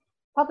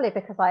 Probably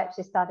because I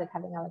actually started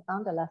having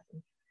Alexander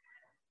lessons.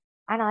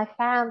 And I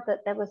found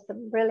that there was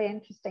some really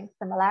interesting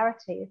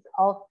similarities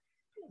of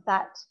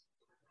that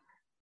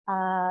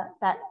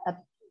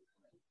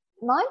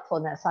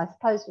mindfulness, I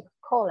suppose we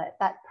could call it,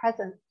 that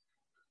present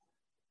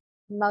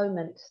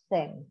moment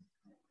thing.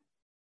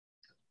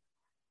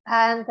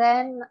 And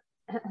then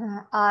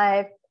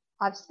I've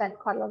spent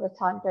quite a lot of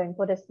time doing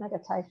Buddhist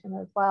meditation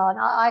as well. And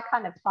I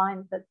kind of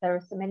find that there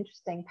are some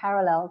interesting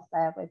parallels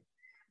there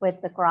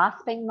with the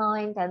grasping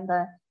mind and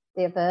the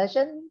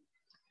aversion.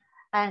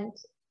 And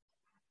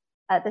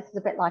this is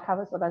a bit like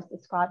what I was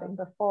describing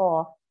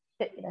before.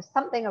 That, you know,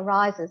 something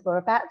arises, we're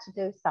about to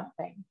do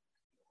something,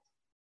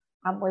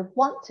 and we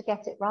want to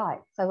get it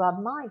right. So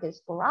our mind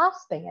is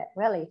grasping it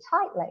really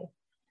tightly.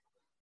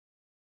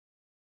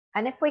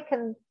 And if we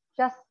can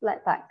just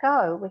let that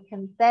go, we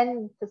can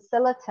then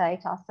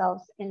facilitate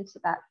ourselves into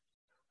that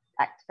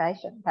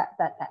activation,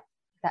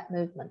 that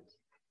movement.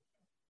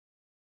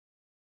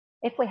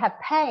 If we have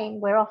pain,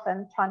 we're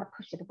often trying to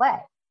push it away.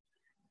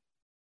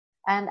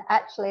 And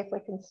actually, if we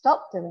can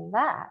stop doing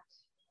that,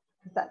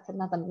 because that's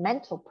another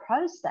mental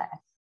process,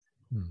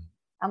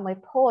 and we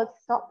pause,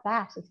 stop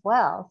that as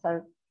well.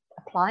 So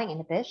applying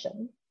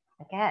inhibition,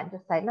 again,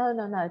 just say, no,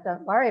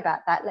 don't worry about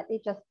that. Let me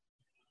just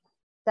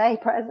stay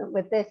present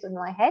with this and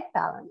my head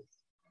balance.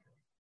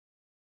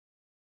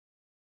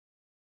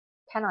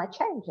 Can I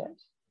change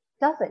it?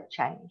 Does it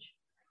change?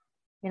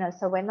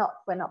 So we're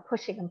not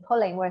pushing and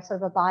pulling. We're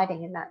sort of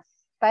abiding in that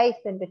space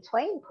in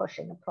between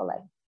pushing and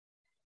pulling,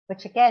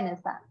 which again is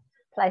that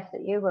place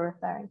that you were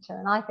referring to.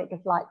 And I think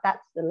of like,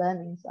 that's the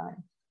learning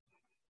zone.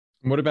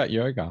 What about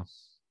yoga?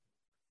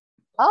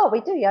 Oh,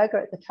 we do yoga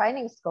at the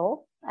training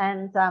school,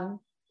 and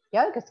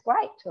yoga's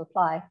great to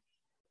apply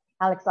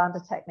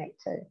Alexander technique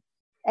to.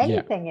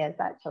 Anything is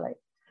actually.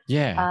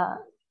 Yeah.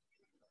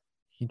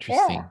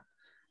 Interesting.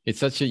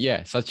 Yeah.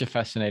 It's such a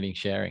fascinating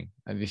sharing.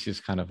 And this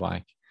is kind of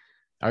like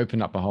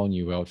opened up a whole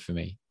new world for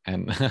me.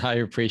 And I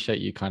appreciate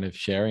you kind of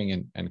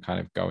sharing and kind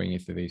of going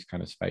into these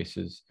kind of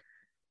spaces,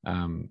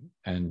 and,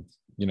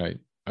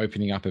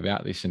 opening up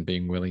about this and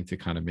being willing to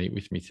kind of meet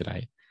with me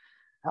today.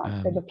 Oh,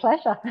 it's been a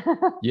pleasure.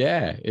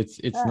 Yeah,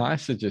 it's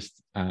nice to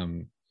just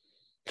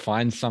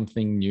find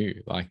something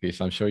new like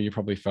this. I'm sure you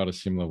probably felt a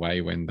similar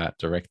way when that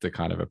director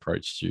kind of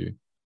approached you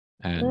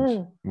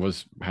and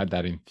had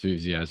that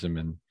enthusiasm.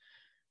 And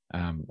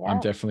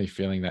I'm definitely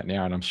feeling that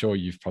now. And I'm sure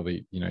you've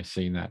probably,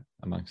 seen that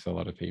amongst a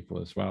lot of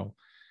people as well.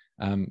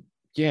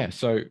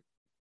 So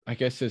I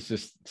guess there's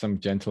just some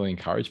gentle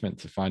encouragement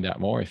to find out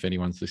more if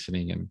anyone's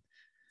listening.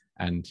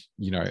 And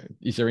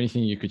is there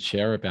anything you could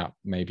share about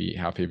maybe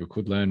how people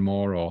could learn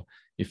more, or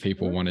if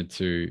people wanted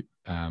to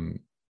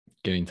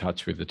get in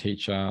touch with the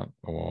teacher,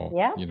 or,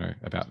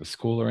 about the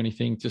school or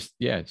anything? Just,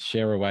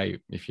 share away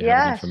if you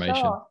have information.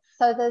 Sure.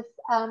 So there's,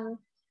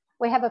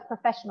 we have a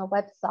professional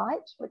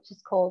website, which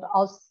is called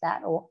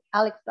AusStat, or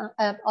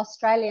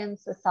Australian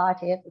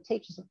Society of the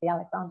Teachers of the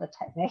Alexander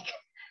Technique.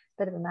 It's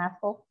a bit of a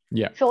mouthful.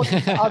 Yeah.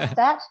 Shortened to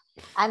AusStat.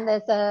 And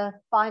there's a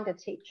Find a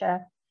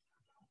Teacher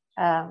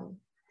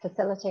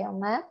facility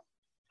on there.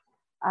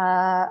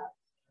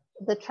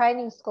 The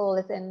training school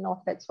is in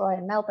North Fitzroy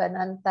in Melbourne,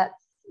 and that's,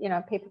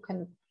 people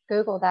can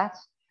Google that,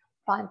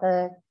 find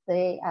the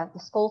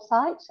school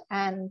site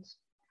and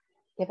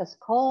give us a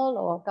call,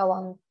 or go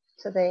on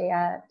to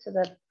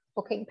the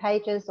booking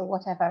pages or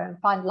whatever, and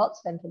find lots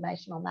of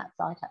information on that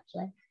site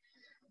actually.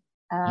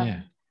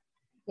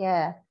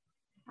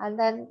 And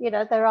then,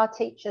 there are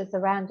teachers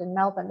around in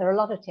Melbourne. There are a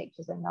lot of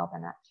teachers in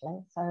Melbourne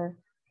actually. So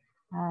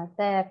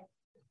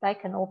they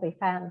can all be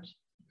found,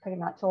 pretty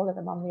much all of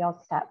them, on the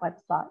AusStat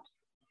website.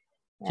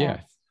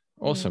 Yeah.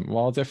 Awesome.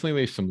 Well, I'll definitely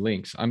leave some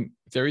links.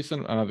 There is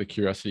another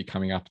curiosity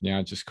coming up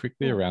now, just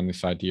quickly around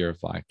this idea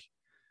of like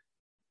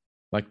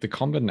the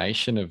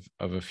combination of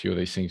a few of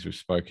these things we've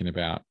spoken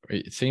about.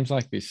 It seems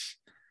like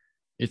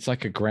it's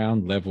like a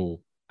ground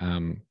level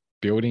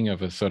building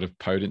of a sort of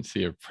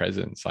potency of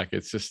presence. Like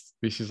this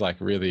is like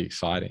really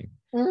exciting.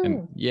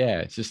 And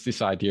it's just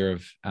this idea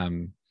of,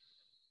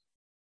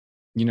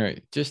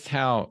 just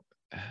how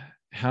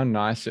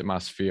nice it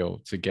must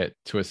feel to get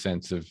to a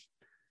sense of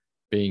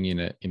being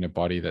in a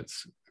body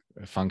that's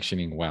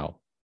functioning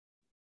well.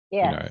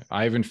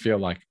 I even feel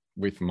like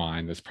with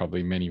mine, there's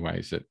probably many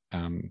ways that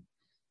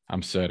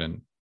I'm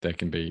certain there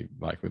can be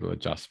like little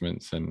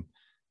adjustments and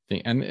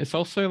it's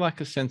also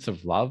like a sense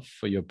of love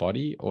for your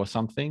body, or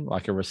something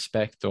like a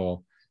respect,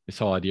 or this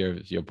whole idea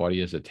of your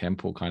body as a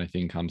temple kind of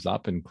thing comes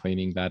up, and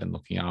cleaning that and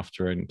looking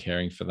after it and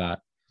caring for that.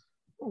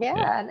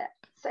 And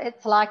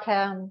it's like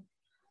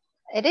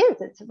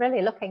it's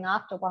really looking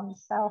after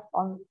oneself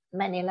on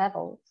many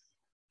levels.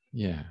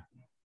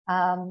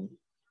 So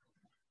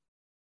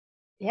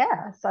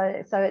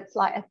it's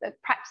like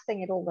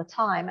practicing it all the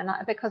time, and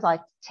because I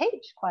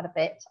teach quite a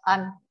bit,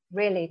 I'm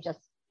really just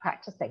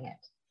practicing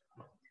it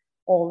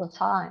all the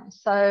time.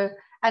 So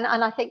and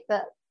I think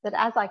that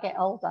as I get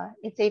older,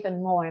 it's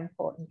even more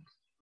important,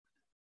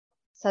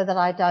 so that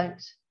I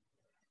don't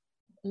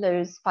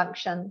lose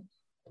function,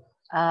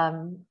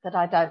 that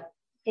I don't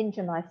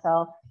injure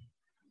myself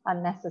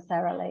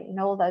unnecessarily,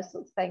 all those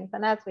sorts of things.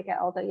 And as we get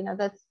older,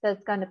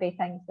 there's going to be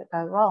things that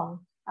go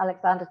wrong.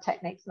 Alexander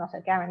technique's not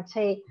a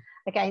guarantee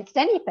against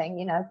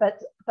anything,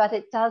 but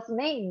it does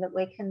mean that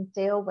we can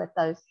deal with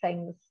those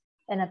things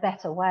in a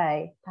better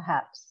way,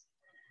 perhaps,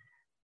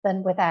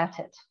 than without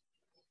it.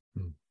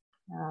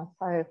 That's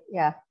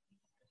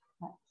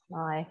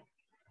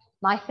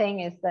my thing,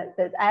 is that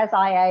as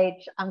I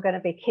age, I'm going to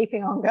be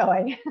keeping on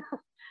going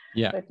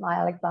with my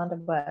Alexander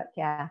work.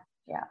 I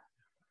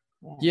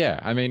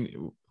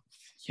mean,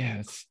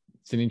 it's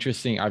an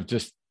interesting, I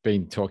just had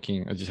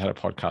a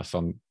podcast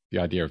on the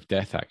idea of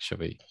death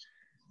actually,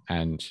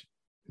 and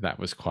that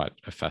was quite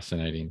a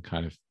fascinating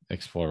kind of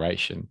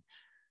exploration.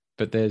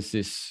 But there's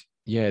this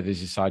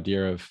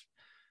idea of,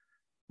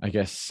 I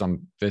guess,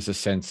 there's a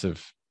sense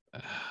of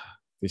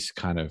this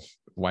kind of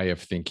way of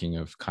thinking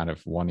of kind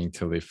of wanting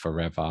to live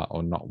forever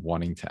or not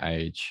wanting to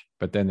age.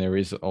 But then there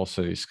is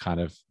also this kind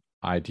of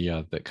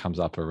idea that comes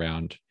up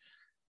around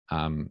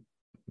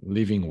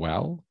living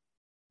well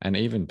and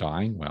even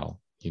dying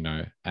well, you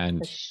know, and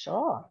For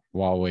sure.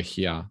 while we're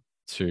here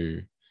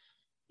to,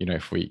 you know,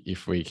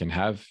 if we can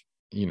have,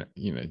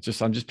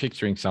 just, I'm just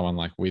picturing someone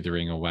like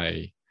withering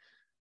away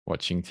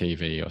watching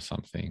TV or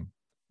something,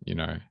 you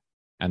know,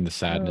 and the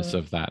sadness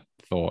of that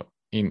thought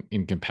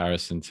in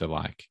comparison to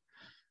like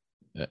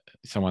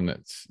someone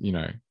that's, you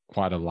know,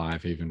 quite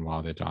alive even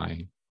while they're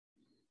dying.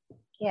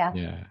 Yeah.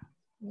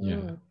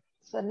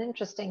 It's an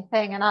interesting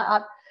thing,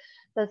 and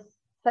there's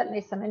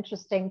certainly some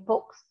interesting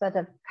books that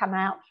have come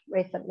out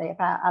recently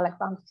about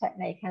Alexander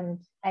Technique and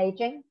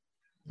aging.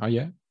 Oh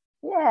yeah.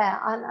 Yeah,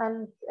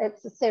 and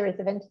it's a series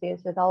of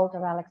interviews with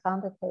older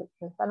Alexander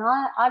teachers, and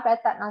I read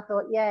that and I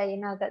thought, yeah, you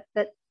know,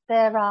 that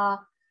there are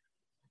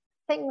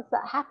things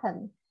that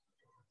happen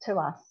to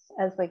us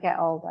as we get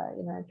older.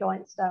 You know,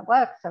 joints don't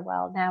work so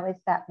well. Now, is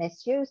that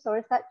misuse, or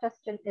is that just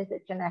is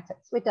it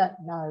genetics? We don't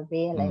know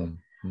really.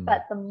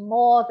 But the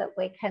more that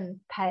we can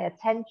pay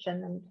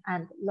attention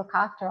and look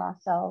after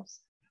ourselves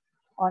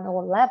on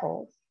all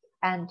levels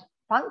and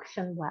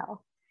function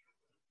well,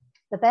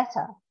 the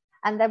better.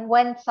 And then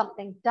when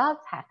something does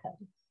happen,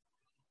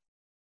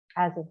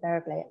 as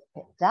invariably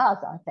it does,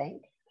 I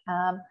think,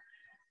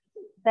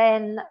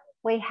 then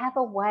we have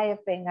a way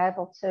of being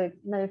able to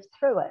move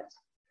through it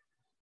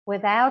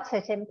without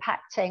it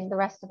impacting the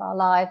rest of our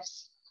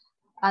lives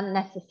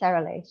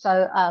unnecessarily.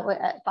 So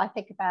if I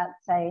think about,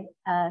 say,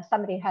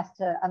 somebody has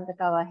to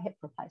undergo a hip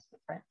replacement,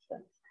 for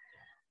instance,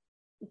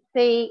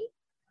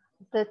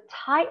 the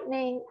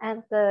tightening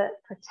and the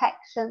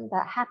protection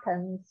that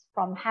happens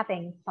from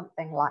having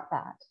something like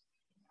that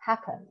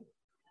happen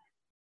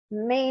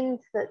means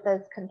that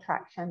there's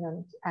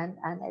contraction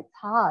and it's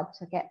hard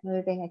to get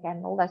moving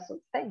again, all those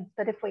sorts of things.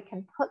 But if we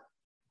can put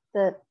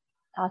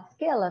our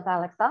skill of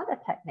Alexander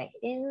Technique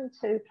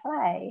into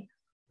play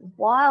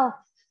whilst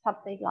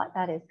something like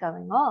that is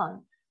going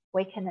on,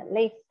 we can at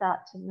least start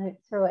to move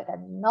through it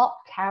and not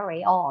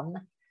carry on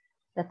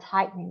the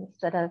tightenings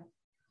that have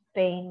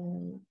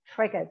been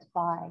triggered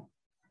by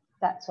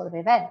that sort of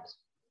event.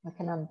 We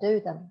can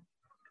undo them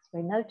because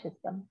we notice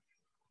them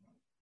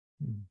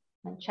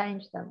and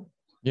change them.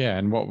 Yeah,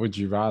 and what would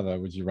you rather?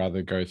 Would you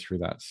rather go through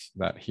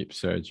that hip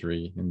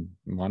surgery in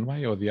one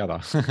way or the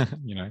other?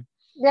 You know?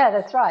 Yeah,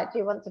 that's right. Do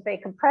you want to be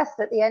compressed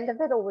at the end of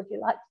it, or would you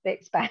like to be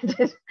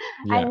expanded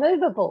and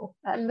movable,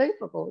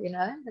 you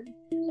know?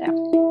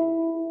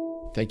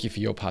 Yeah. Thank you for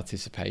your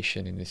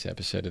participation in this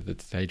episode of the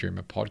Today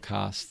Dreamer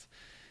podcast.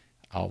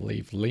 I'll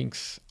leave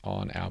links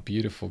on our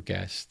beautiful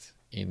guest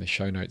in the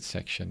show notes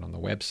section on the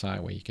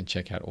website where you can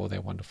check out all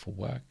their wonderful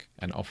work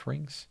and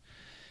offerings.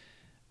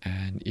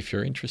 And if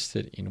you're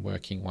interested in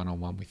working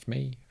one-on-one with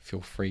me,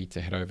 feel free to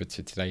head over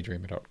to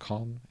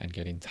todaydreamer.com and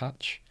get in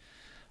touch.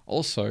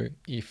 Also,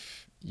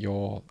 if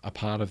you're a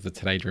part of the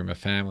Today Dreamer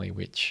family,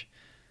 which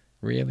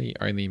really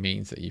only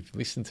means that you've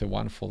listened to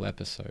one full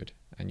episode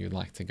and you'd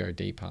like to go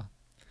deeper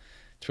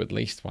to at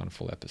least one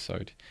full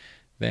episode,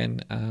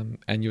 then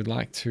and you'd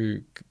like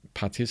to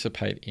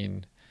participate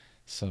in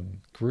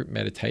some group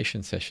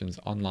meditation sessions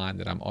online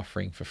that I'm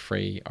offering for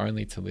free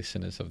only to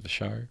listeners of the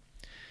show,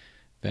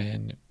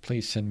 then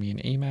please send me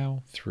an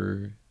email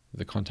through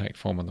the contact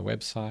form on the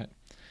website.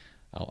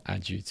 I'll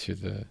add you to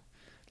the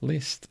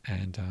list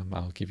and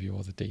I'll give you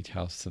all the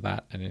details to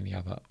that and any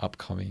other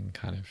upcoming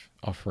kind of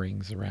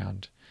offerings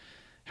around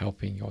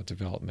helping your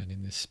development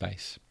in this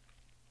space.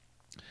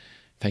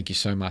 Thank you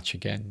so much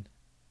again,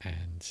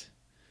 and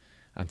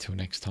until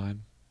next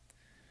time,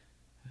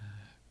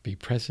 be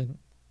present,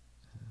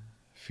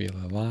 feel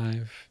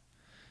alive,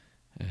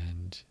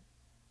 and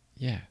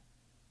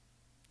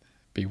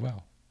be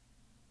well.